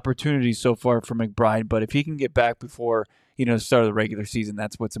missed opportunity so far for McBride. But if he can get back before the start of the regular season,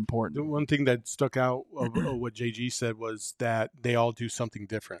 that's what's important. The one thing that stuck out of what JG said was that they all do something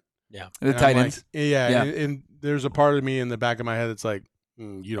different. Yeah, the tight ends. And there's a part of me in the back of my head that's like,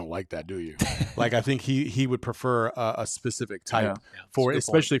 you don't like that, do you? Like, I think he would prefer a specific type for,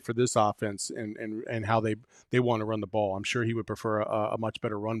 especially for this offense and how they want to run the ball. I'm sure he would prefer a much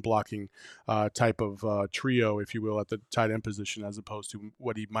better run blocking type of trio, if you will, at the tight end position, as opposed to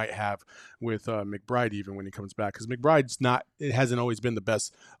what he might have with McBride even when he comes back. Because McBride's it hasn't always been the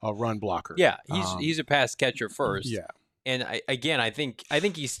best run blocker. Yeah, he's a pass catcher first. Yeah. And I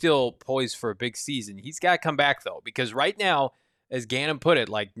think he's still poised for a big season. He's got to come back, though, because right now, as Gannon put it,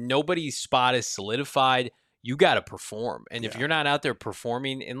 like, nobody's spot is solidified. You got to perform. And if you're not out there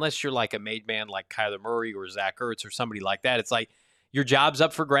performing, unless you're like a made man like Kyler Murray or Zach Ertz or somebody like that, it's like your job's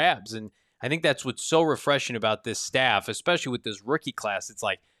up for grabs. And I think that's what's so refreshing about this staff, especially with this rookie class. It's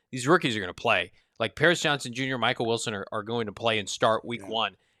like these rookies are going to play. Like Paris Johnson Jr., Michael Wilson are going to play and start week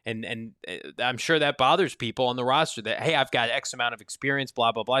one. And I'm sure that bothers people on the roster that, hey, I've got X amount of experience,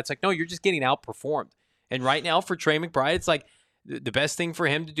 blah, blah, blah. It's like, no, you're just getting outperformed. And right now for Trey McBride, it's like the best thing for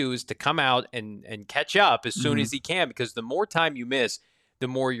him to do is to come out and catch up as soon as he can, because the more time you miss, the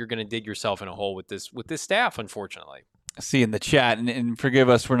more you're going to dig yourself in a hole with this staff, unfortunately. See in the chat, and forgive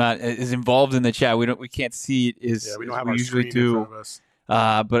us, we're not as involved in the chat. We can't see it as we don't have we our usually screen in do. front of us.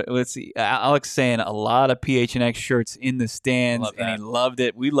 But let's see. Alex saying a lot of PHNX shirts in the stands, and he loved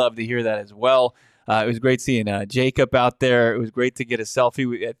it. We love to hear that as well. It was great seeing Jacob out there. It was great to get a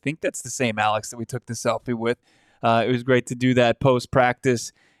selfie. I think that's the same Alex that we took the selfie with. It was great to do that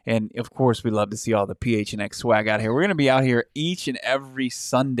post-practice. And, of course, we love to see all the PHNX swag out here. We're going to be out here each and every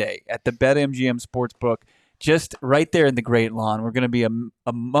Sunday at the BetMGM Sportsbook, just right there in the Great Lawn. We're going to be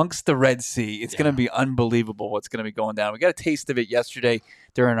amongst the Red Sea. It's going to be unbelievable what's going to be going down. We got a taste of it yesterday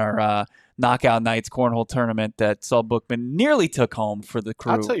during our Knockout Nights cornhole tournament that Saul Bookman nearly took home for the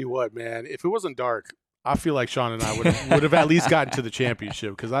crew. I'll tell you what, man, if it wasn't dark, I feel like Sean and I would have at least gotten to the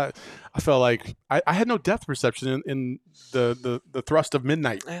championship, because I felt like I had no depth perception in the thrust of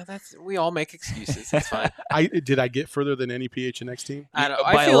midnight. We all make excuses. That's fine. Did I get further than any PHNX team? I don't know.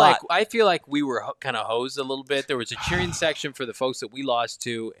 I feel like we were kind of hosed a little bit. There was a cheering section for the folks that we lost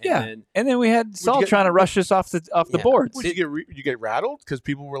to, and then we had Saul trying to rush us off the boards. Did you get rattled because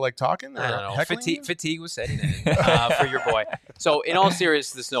people were like talking? I don't know. Fatigue was setting in for your boy. So in all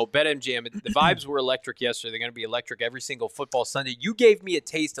seriousness, no, BetMGM, the vibes were electric yesterday. They're going to be electric every single football Sunday. You gave me a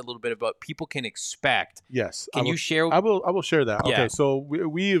taste a little bit of what people can expect. Yes. Can you share? I will share that. Yeah. Okay, so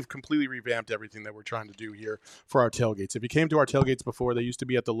we have completely revamped everything that we're trying to do here for our tailgates. If you came to our tailgates before, they used to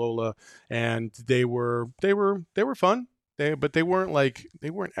be at the Lola, and they were fun. But they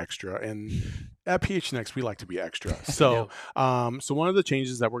weren't extra, and at PHNX we like to be extra. So so one of the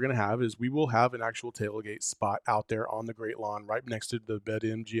changes that we're going to have is we will have an actual tailgate spot out there on the Great Lawn right next to the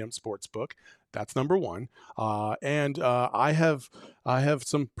BetMGM Sportsbook. That's number one. And I have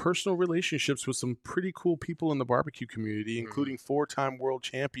some personal relationships with some pretty cool people in the barbecue community, including 4-time world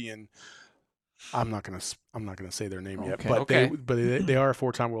champion. I'm not gonna say their name yet, but they are a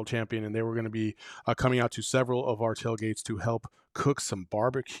 4-time world champion, and they were going to be coming out to several of our tailgates to help cook some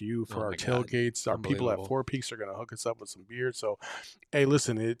barbecue for our tailgates. Our people at Four Peaks are going to hook us up with some beer. So, hey,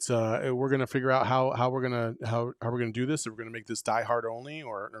 listen, it's we're going to figure out how we're gonna do this. If we're going to make this Die Hard only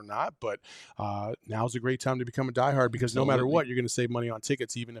or not, but now's a great time to become a Die Hard, because no matter what, you're going to save money on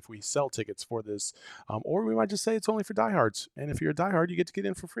tickets, even if we sell tickets for this, or we might just say it's only for diehards. And if you're a diehard, you get to get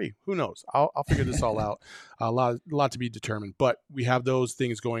in for free. Who knows? I'll figure this all out. A lot to be determined, but we have those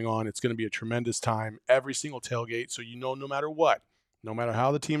things going on. It's going to be a tremendous time every single tailgate. So no matter what, no matter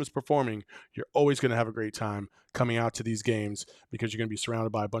how the team is performing, you're always going to have a great time coming out to these games, because you're going to be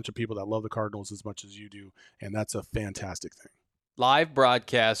surrounded by a bunch of people that love the Cardinals as much as you do, and that's a fantastic thing. Live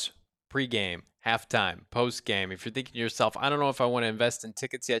broadcast, pregame, halftime, postgame. If you're thinking to yourself, I don't know if I want to invest in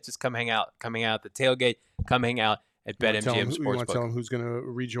tickets yet, just come hang out at the tailgate. Come hang out at BetMGM Sportsbook. You want to tell them who's going to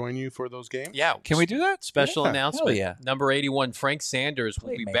rejoin you for those games? Yeah. Can we do that? Special announcement. Yeah. Number 81, Frank Sanders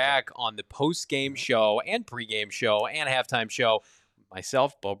will be back on the post-game show and pregame show and halftime show.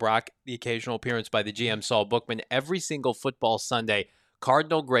 Myself, Bo Brock, the occasional appearance by the GM Saul Bookman every single football Sunday.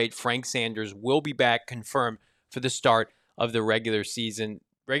 Cardinal great Frank Sanders will be back, confirmed, for the start of the regular season.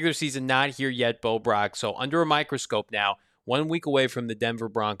 regular season not here yet, Bo Brock. So under a microscope now, 1 week away from the Denver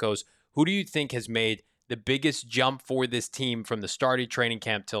Broncos. Who do you think has made the biggest jump for this team from the start of training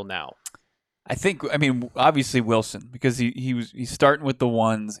camp till now? I mean, obviously Wilson, because he's starting with the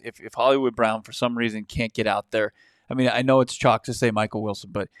ones. If Hollywood Brown for some reason can't get out there, I mean, I know it's chalk to say Michael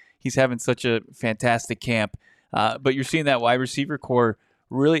Wilson, but he's having such a fantastic camp. But you're seeing that wide receiver core.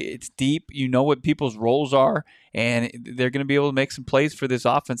 Really, it's deep. You know what people's roles are, and they're going to be able to make some plays for this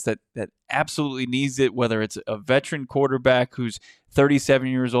offense that absolutely needs it, whether it's a veteran quarterback who's 37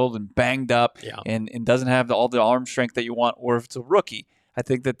 years old and banged up and doesn't have all the arm strength that you want, or if it's a rookie. I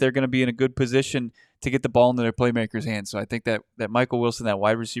think that they're going to be in a good position to get the ball into their playmakers' hands. So I think that Michael Wilson, that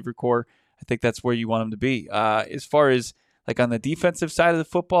wide receiver core, I think that's where you want him to be. As far as like on the defensive side of the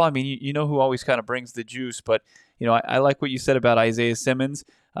football, I mean, you know who always kind of brings the juice, but I like what you said about Isaiah Simmons.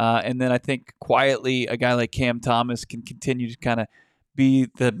 And then I think quietly a guy like Cam Thomas can continue to kind of be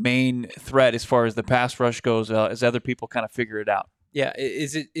the main threat as far as the pass rush goes as other people kind of figure it out. Yeah,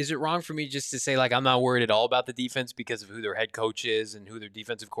 is it wrong for me just to say, like, I'm not worried at all about the defense because of who their head coach is and who their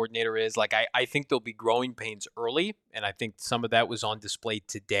defensive coordinator is? Like, I think there'll be growing pains early, and I think some of that was on display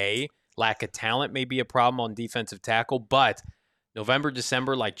today. Lack of talent may be a problem on defensive tackle, but November,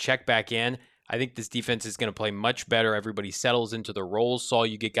 December, like, check back in. I think this defense is going to play much better. Everybody settles into their roles. Saw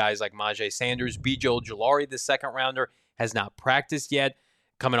you get guys like Majay Sanders, B.J. Ojulari, the second-rounder, has not practiced yet,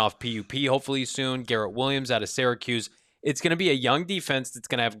 coming off PUP hopefully soon. Garrett Williams out of Syracuse. It's going to be a young defense that's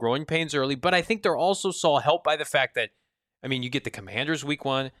going to have growing pains early, but I think they're also saw help by the fact that, I mean, you get the Commanders week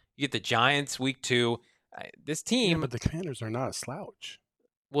 1, you get the Giants week 2. This team... Yeah, but the Commanders are not a slouch.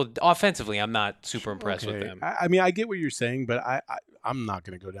 Well, offensively, I'm not super impressed with them. I mean, I get what you're saying, but I'm not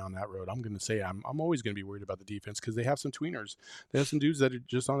going to go down that road. I'm going to say I'm always going to be worried about the defense because they have some tweeners. They have some dudes that are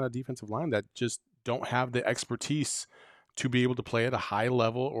just on that defensive line that just don't have the expertise to be able to play at a high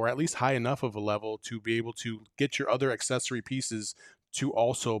level, or at least high enough of a level to be able to get your other accessory pieces to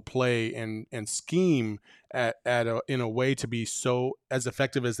also play and scheme in a way to be so as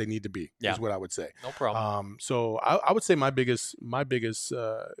effective as they need to be. Is what I would say. No problem. So I would say my biggest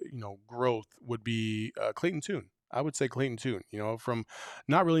growth would be Clayton Tune. I would say Clayton Tune. From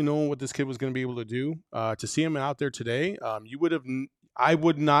not really knowing what this kid was going to be able to do, to see him out there today, I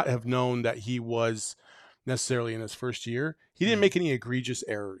would not have known that he was necessarily in his first year. He didn't make any egregious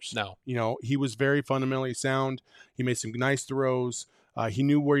errors. No. He was very fundamentally sound. He made some nice throws. He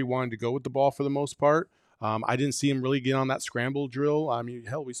knew where he wanted to go with the ball for the most part. I didn't see him really get on that scramble drill. I mean,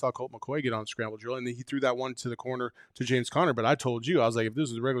 hell, we saw Colt McCoy get on a scramble drill, and then he threw that one to the corner to James Conner. But I told you, I was like, if this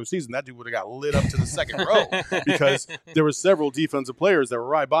was a regular season, that dude would have got lit up to the second row because there were several defensive players that were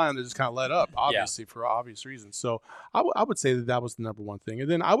right by him that just kind of let up, obviously, for obvious reasons. So I would say that was the number one thing. And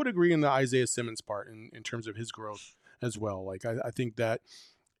then I would agree in the Isaiah Simmons part in terms of his growth as well. Like, I think that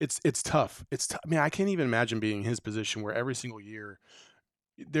it's tough. I mean, I can't even imagine being in his position where every single year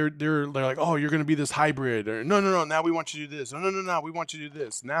they're like, oh, you're going to be this hybrid, or no, now we want you to do this. No, we want you to do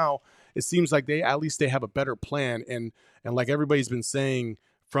this. Now it seems like they have a better plan, and like everybody's been saying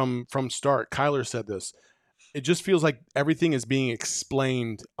from start, Kyler said this. It just feels like everything is being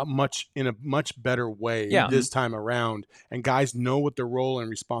explained in a much better way this time around, and guys know what their role and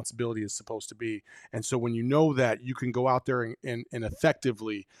responsibility is supposed to be. And so when you know that, you can go out there and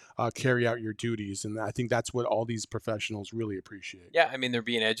effectively carry out your duties. And I think that's what all these professionals really appreciate. Yeah, I mean, they're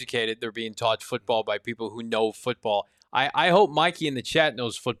being educated. They're being taught football by people who know football. I hope Mikey in the chat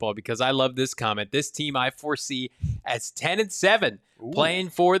knows football because I love this comment. This team I foresee as 10-7, playing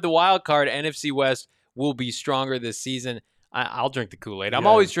for the wild card NFC West, will be stronger this season. I'll drink the Kool-Aid. I'm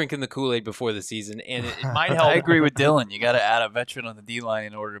always drinking the Kool-Aid before the season, and it might help. I agree with Dylan. You got to add a veteran on the D-line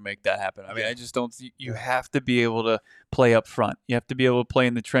in order to make that happen. I mean, I just don't – you have to be able to play up front. You have to be able to play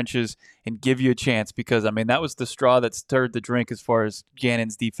in the trenches and give you a chance because, I mean, that was the straw that stirred the drink as far as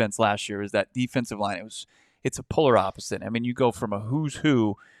Gannon's defense last year is that defensive line. It's a polar opposite. I mean, you go from a who's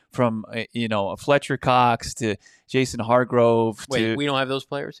who from a Fletcher Cox to Jason Hargrove. Wait, we don't have those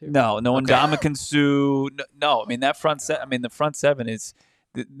players here? No, Ndamukong Suh. No, I mean that the front seven is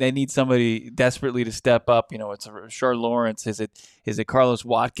they need somebody desperately to step up. It's a Rashard Lawrence. Is it Carlos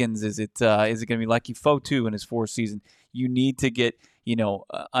Watkins? Is it going to be Lucky Fotu in his fourth season? You need to get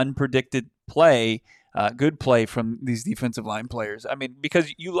unpredicted play. Good play from these defensive line players. I mean,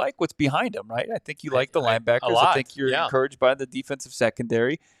 because you like what's behind them, right? I think you like the linebackers. A lot. I think you're encouraged by the defensive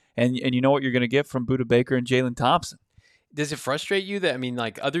secondary, and you know what you're going to get from Budda Baker and Jalen Thompson. Does it frustrate you that, I mean,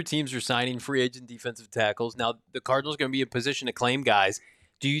 like other teams are signing free agent defensive tackles? Now, the Cardinals are going to be in position to claim guys.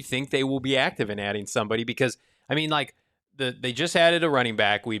 Do you think they will be active in adding somebody? Because, I mean, like, they just added a running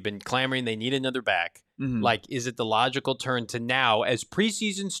back. We've been clamoring they need another back. Like, is it the logical turn to now, as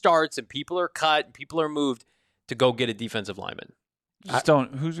preseason starts and people are cut and people are moved, to go get a defensive lineman?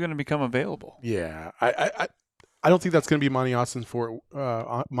 Who's going to become available? Yeah, I don't think that's going to be Monty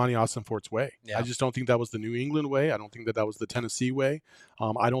Austinfort's way. Yeah. I just don't think that was the New England way. I don't think that was the Tennessee way.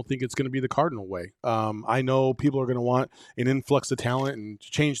 I don't think it's going to be the Cardinal way. I know people are going to want an influx of talent and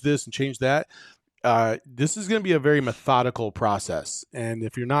change this and change that. This is going to be a very methodical process, and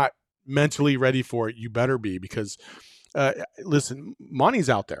if you're not mentally ready for it, you better be, because listen, Monty's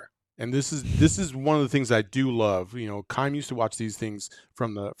out there. And this is one of the things I do love. You know, Kime used to watch these things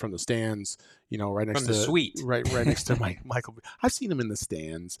from the stands. You know, right next From the suite, right next to Michael. I've seen him in the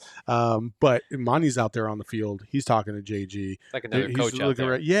stands. But Monty's out there on the field. He's talking to JG. Like another coach out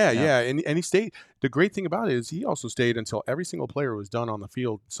there. Yeah. And he stayed. The great thing about it is he also stayed until every single player was done on the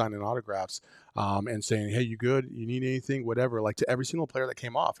field, signing autographs, and saying, "Hey, you good? You need anything? Whatever." Like, to every single player that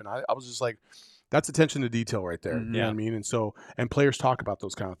came off, and I was just like, that's attention to detail right there. You know what I mean? And so, and players talk about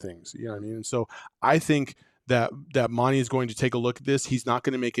those kind of things. You know what I mean? And so I think that Monty is going to take a look at this. He's not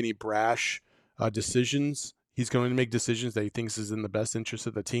going to make any brash decisions. He's going to make decisions that he thinks is in the best interest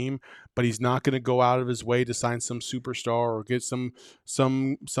of the team, but he's not going to go out of his way to sign some superstar or get some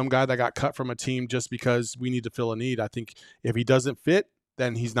guy that got cut from a team just because we need to fill a need. I think if he doesn't fit,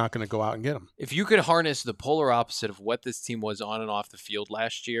 then he's not going to go out and get him. If you could harness the polar opposite of what this team was on and off the field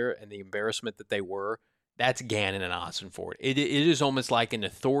last year and the embarrassment that they were, that's Gannon and Ossenfort. It is almost like an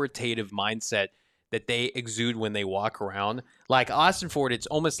authoritative mindset that they exude when they walk around. Like Ossenfort, it's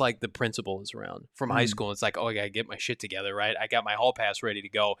almost like the principal is around from high school. It's like, oh, I got to get my shit together, right? I got my hall pass ready to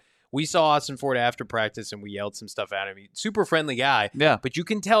go. We saw Ossenfort after practice and we yelled some stuff at him. Super friendly guy. Yeah. But you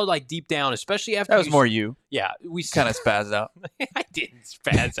can tell, like, deep down, especially after that was more you. Yeah. We kind of spazzed out. I didn't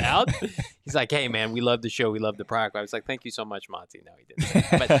spaz out. He's like, hey, man, we love the show. We love the product. I was like, thank you so much, Monty. No, he didn't.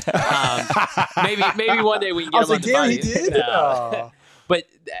 But maybe one day we can get him on the body. He did? But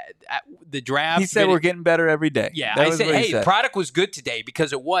the draft. He said we're getting better every day. Yeah, I said, hey, the product was good today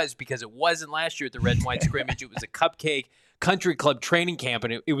because it wasn't last year at the Red and White Scrimmage. It was a cupcake country club training camp,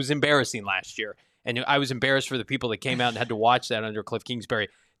 and it was embarrassing last year. And I was embarrassed for the people that came out and had to watch that under Cliff Kingsbury.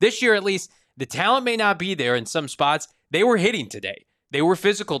 This year, at least, the talent may not be there in some spots. They were hitting today. They were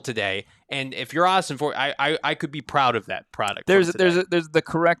physical today. And if you're Ossenfort, I could be proud of that product. There's the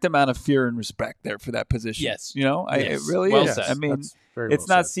correct amount of fear and respect there for that position. Yes. You know, Yes. It really Well is. said. I mean, It's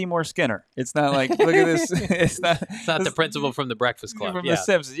not Seymour Skinner. It's not like, look at this. It's not the principal from the Breakfast Club. From The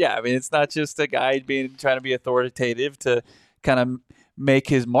Simpsons. Yeah, I mean, it's not just a guy trying to be authoritative to kind of make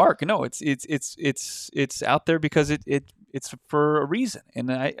his mark. No, it's out there because it's for a reason.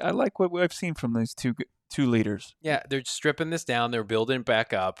 And I like what I've seen from these two leaders. Yeah, they're stripping this down. They're building it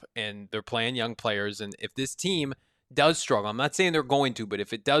back up, and they're playing young players. And if this team does struggle, I'm not saying they're going to, but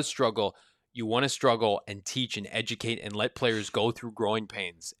if it does struggle, you want to struggle and teach and educate and let players go through growing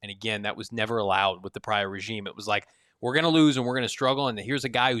pains. And again, that was never allowed with the prior regime. It was like, we're going to lose and we're going to struggle. And here's a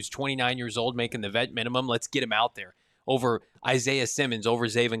guy who's 29 years old making the vet minimum. Let's get him out there over Isaiah Simmons, over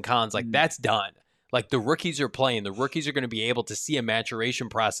Zaven Collins. Like, that's done. Like, the rookies are playing. The rookies are going to be able to see a maturation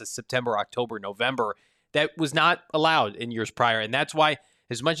process September, October, November. That was not allowed in years prior. And that's why,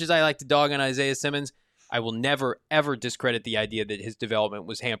 as much as I like to dog on Isaiah Simmons, I will never, ever discredit the idea that his development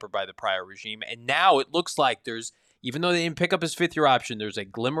was hampered by the prior regime. And now it looks like even though they didn't pick up his fifth-year option, there's a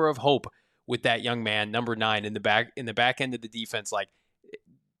glimmer of hope with that young man, number 9, in the back end of the defense. Like,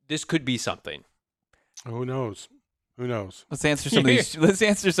 this could be something. Who knows? Let's answer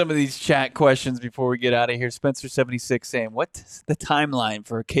some of these chat questions before we get out of here. Spencer76 saying, what's the timeline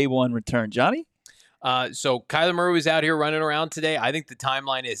for a K1 return, Johnny? So Kyler Murray was out here running around today. I think the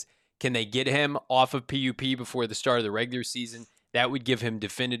timeline is, can they get him off of PUP before the start of the regular season? That would give him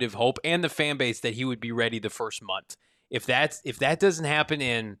definitive hope and the fan base that he would be ready the first month. If that doesn't happen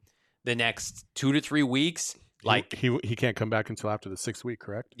in the next 2 to 3 weeks, like he can't come back until after the 6th week,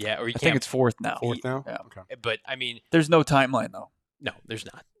 correct? Yeah, or I think it's 4th now. 4th now? Yeah. Okay. But I mean, there's no timeline though. No, there's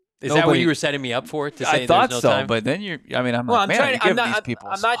not. Is that what you were setting me up for? To say I thought there's no so, time? but then I'm not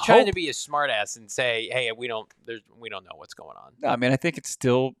trying to be be a smartass and say, hey, we don't know what's going on. No, I mean, I think it's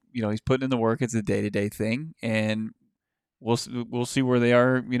still, he's putting in the work. It's a day-to-day thing, and we'll see where they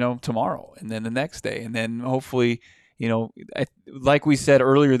are, tomorrow, and then the next day, and then hopefully, like we said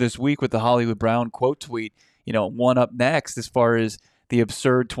earlier this week with the Hollywood Brown quote tweet, one up next as far as the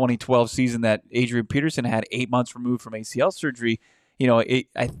absurd 2012 season that Adrian Peterson had 8 months removed from ACL surgery.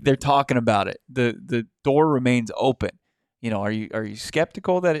 They're talking about it. The door remains open. Are you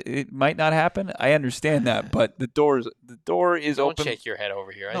skeptical that it might not happen? I understand that, but the door is Don't open. Don't shake your head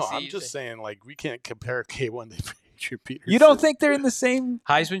over here. No, I'm just saying, like, we can't compare K1 to Adrian Peterson. You don't think they're in the same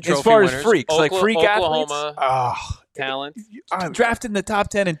Heisman Trophy as far winners, as freaks, like freak Oklahoma athletes? talent. Drafted in the top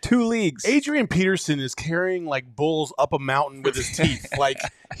 10 in 2 leagues. Adrian Peterson is carrying like bulls up a mountain with his teeth. Like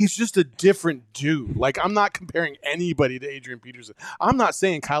he's just a different dude. Like I'm not comparing anybody to Adrian Peterson. I'm not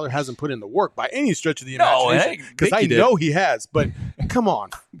saying Kyler hasn't put in the work by any stretch of the imagination because I know he has. But come on,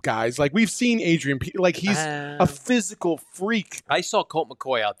 guys. Like we've seen Adrian Peterson. Like he's a physical freak. I saw Colt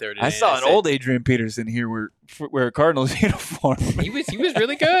McCoy out there today. I saw an old Adrian Peterson here wear a Cardinals uniform. He was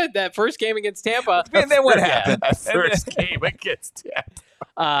really good that first game against Tampa. And then what happened? That first game against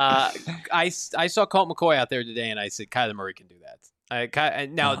Tampa. I saw Colt McCoy out there today, and I said Kyler Murray can do that.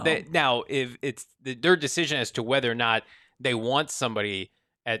 Now, if it's their decision as to whether or not they want somebody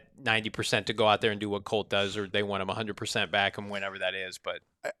at 90% to go out there and do what Colt does, or they want him 100% back and whenever that is. But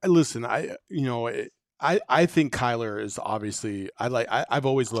listen, I think Kyler is obviously I've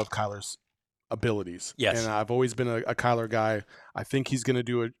always loved Kyler's abilities. Yes. And I've always been a Kyler guy. I think he's going to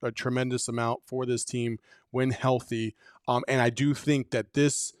do a tremendous amount for this team when healthy. And I do think that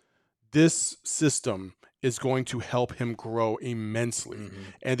this system is going to help him grow immensely.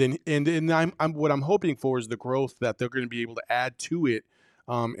 Mm-hmm. And then I'm what I'm hoping for is the growth that they're going to be able to add to it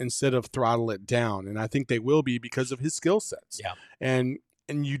instead of throttle it down. And I think they will be because of his skill sets. Yeah. And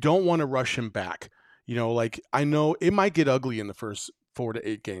you don't want to rush him back. You know, like I know it might get ugly in the first 4 to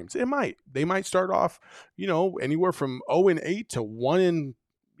 8 games. It might. They might start off, anywhere from 0-8 to 1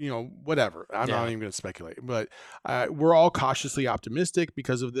 whatever. I'm not even going to speculate. But we're all cautiously optimistic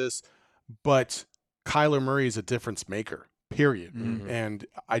because of this. But Kyler Murray is a difference maker, period. Mm-hmm. And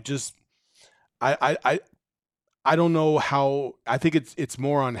I don't know how. I think it's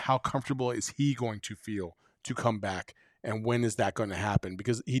more on how comfortable is he going to feel to come back. And when is that going to happen?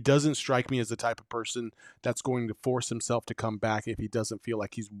 Because he doesn't strike me as the type of person that's going to force himself to come back if he doesn't feel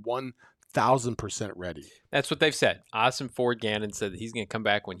like he's 1,000% ready. That's what they've said. Austin Ford Gannon said that he's going to come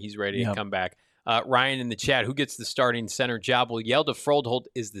back when he's ready to come back. Ryan in the chat, who gets the starting center job? Well, Yelda Froldholt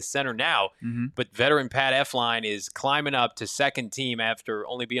is the center now, but veteran Pat Elflein is climbing up to second team after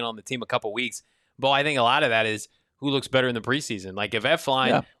only being on the team a couple weeks. But I think a lot of that is who looks better in the preseason. Like if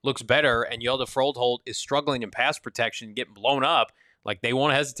Elflein looks better and Yelda Froldholt is struggling in pass protection, getting blown up, like they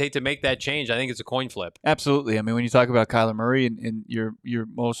won't hesitate to make that change. I think it's a coin flip. Absolutely. I mean, when you talk about Kyler Murray and your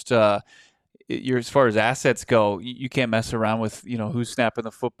most as far as assets go, you can't mess around with who's snapping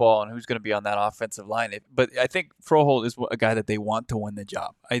the football and who's going to be on that offensive line. But I think Froholdt is a guy that they want to win the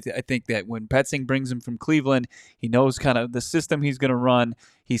job. I think that when Petzing brings him from Cleveland, he knows kind of the system he's going to run.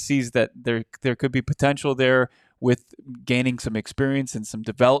 He sees that there could be potential there with gaining some experience and some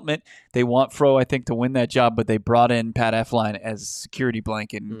development. They want Fro, I think, to win that job, but they brought in Pat Elflein as a security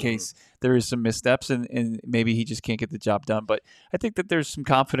blanket in case there is some missteps and maybe he just can't get the job done. But I think that there's some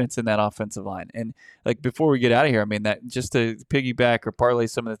confidence in that offensive line. And like before we get out of here, I mean, that just to piggyback or parlay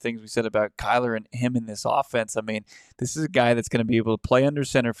some of the things we said about Kyler and him in this offense, I mean, this is a guy that's going to be able to play under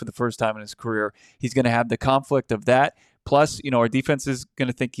center for the first time in his career. He's going to have the conflict of that. Plus, our defense is going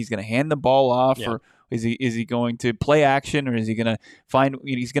to think he's going to hand the ball off or is he going to play action, or is he going to find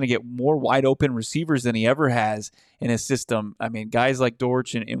he's going to get more wide open receivers than he ever has in his system? I mean, guys like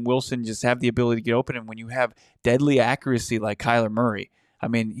Dortch and Wilson just have the ability to get open, and when you have deadly accuracy like Kyler Murray, I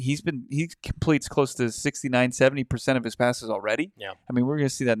mean, he completes close to 69-70% of his passes already. Yeah, I mean, we're going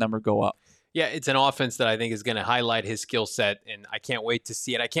to see that number go up. Yeah, it's an offense that I think is going to highlight his skill set, and I can't wait to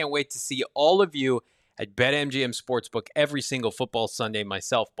see it. I can't wait to see all of you at BetMGM Sportsbook every single football Sunday.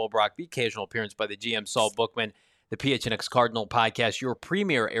 Myself, Bo Brock, the occasional appearance by the GM Saul Bookman, the PHNX Cardinal Podcast, your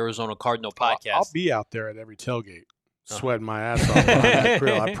premier Arizona Cardinal podcast. I'll be out there at every tailgate, sweating my ass off on that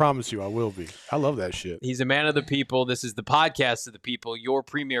grill. I promise you I will be. I love that shit. He's a man of the people. This is the podcast of the people, your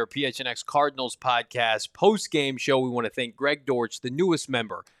premier PHNX Cardinals podcast, post-game show. We want to thank Greg Dortch, the newest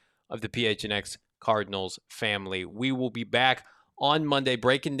member of the PHNX Cardinals family. We will be back on Monday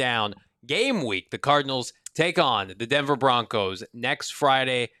breaking down game week. The Cardinals take on the Denver Broncos next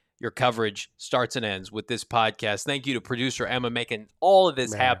Friday. Your coverage starts and ends with this podcast. Thank you to producer Emma making all of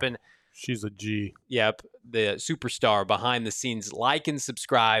this happen. She's a G. Yep, the superstar behind the scenes. Like and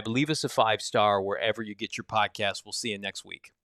subscribe. Leave us a 5-star wherever you get your podcast. We'll see you next week.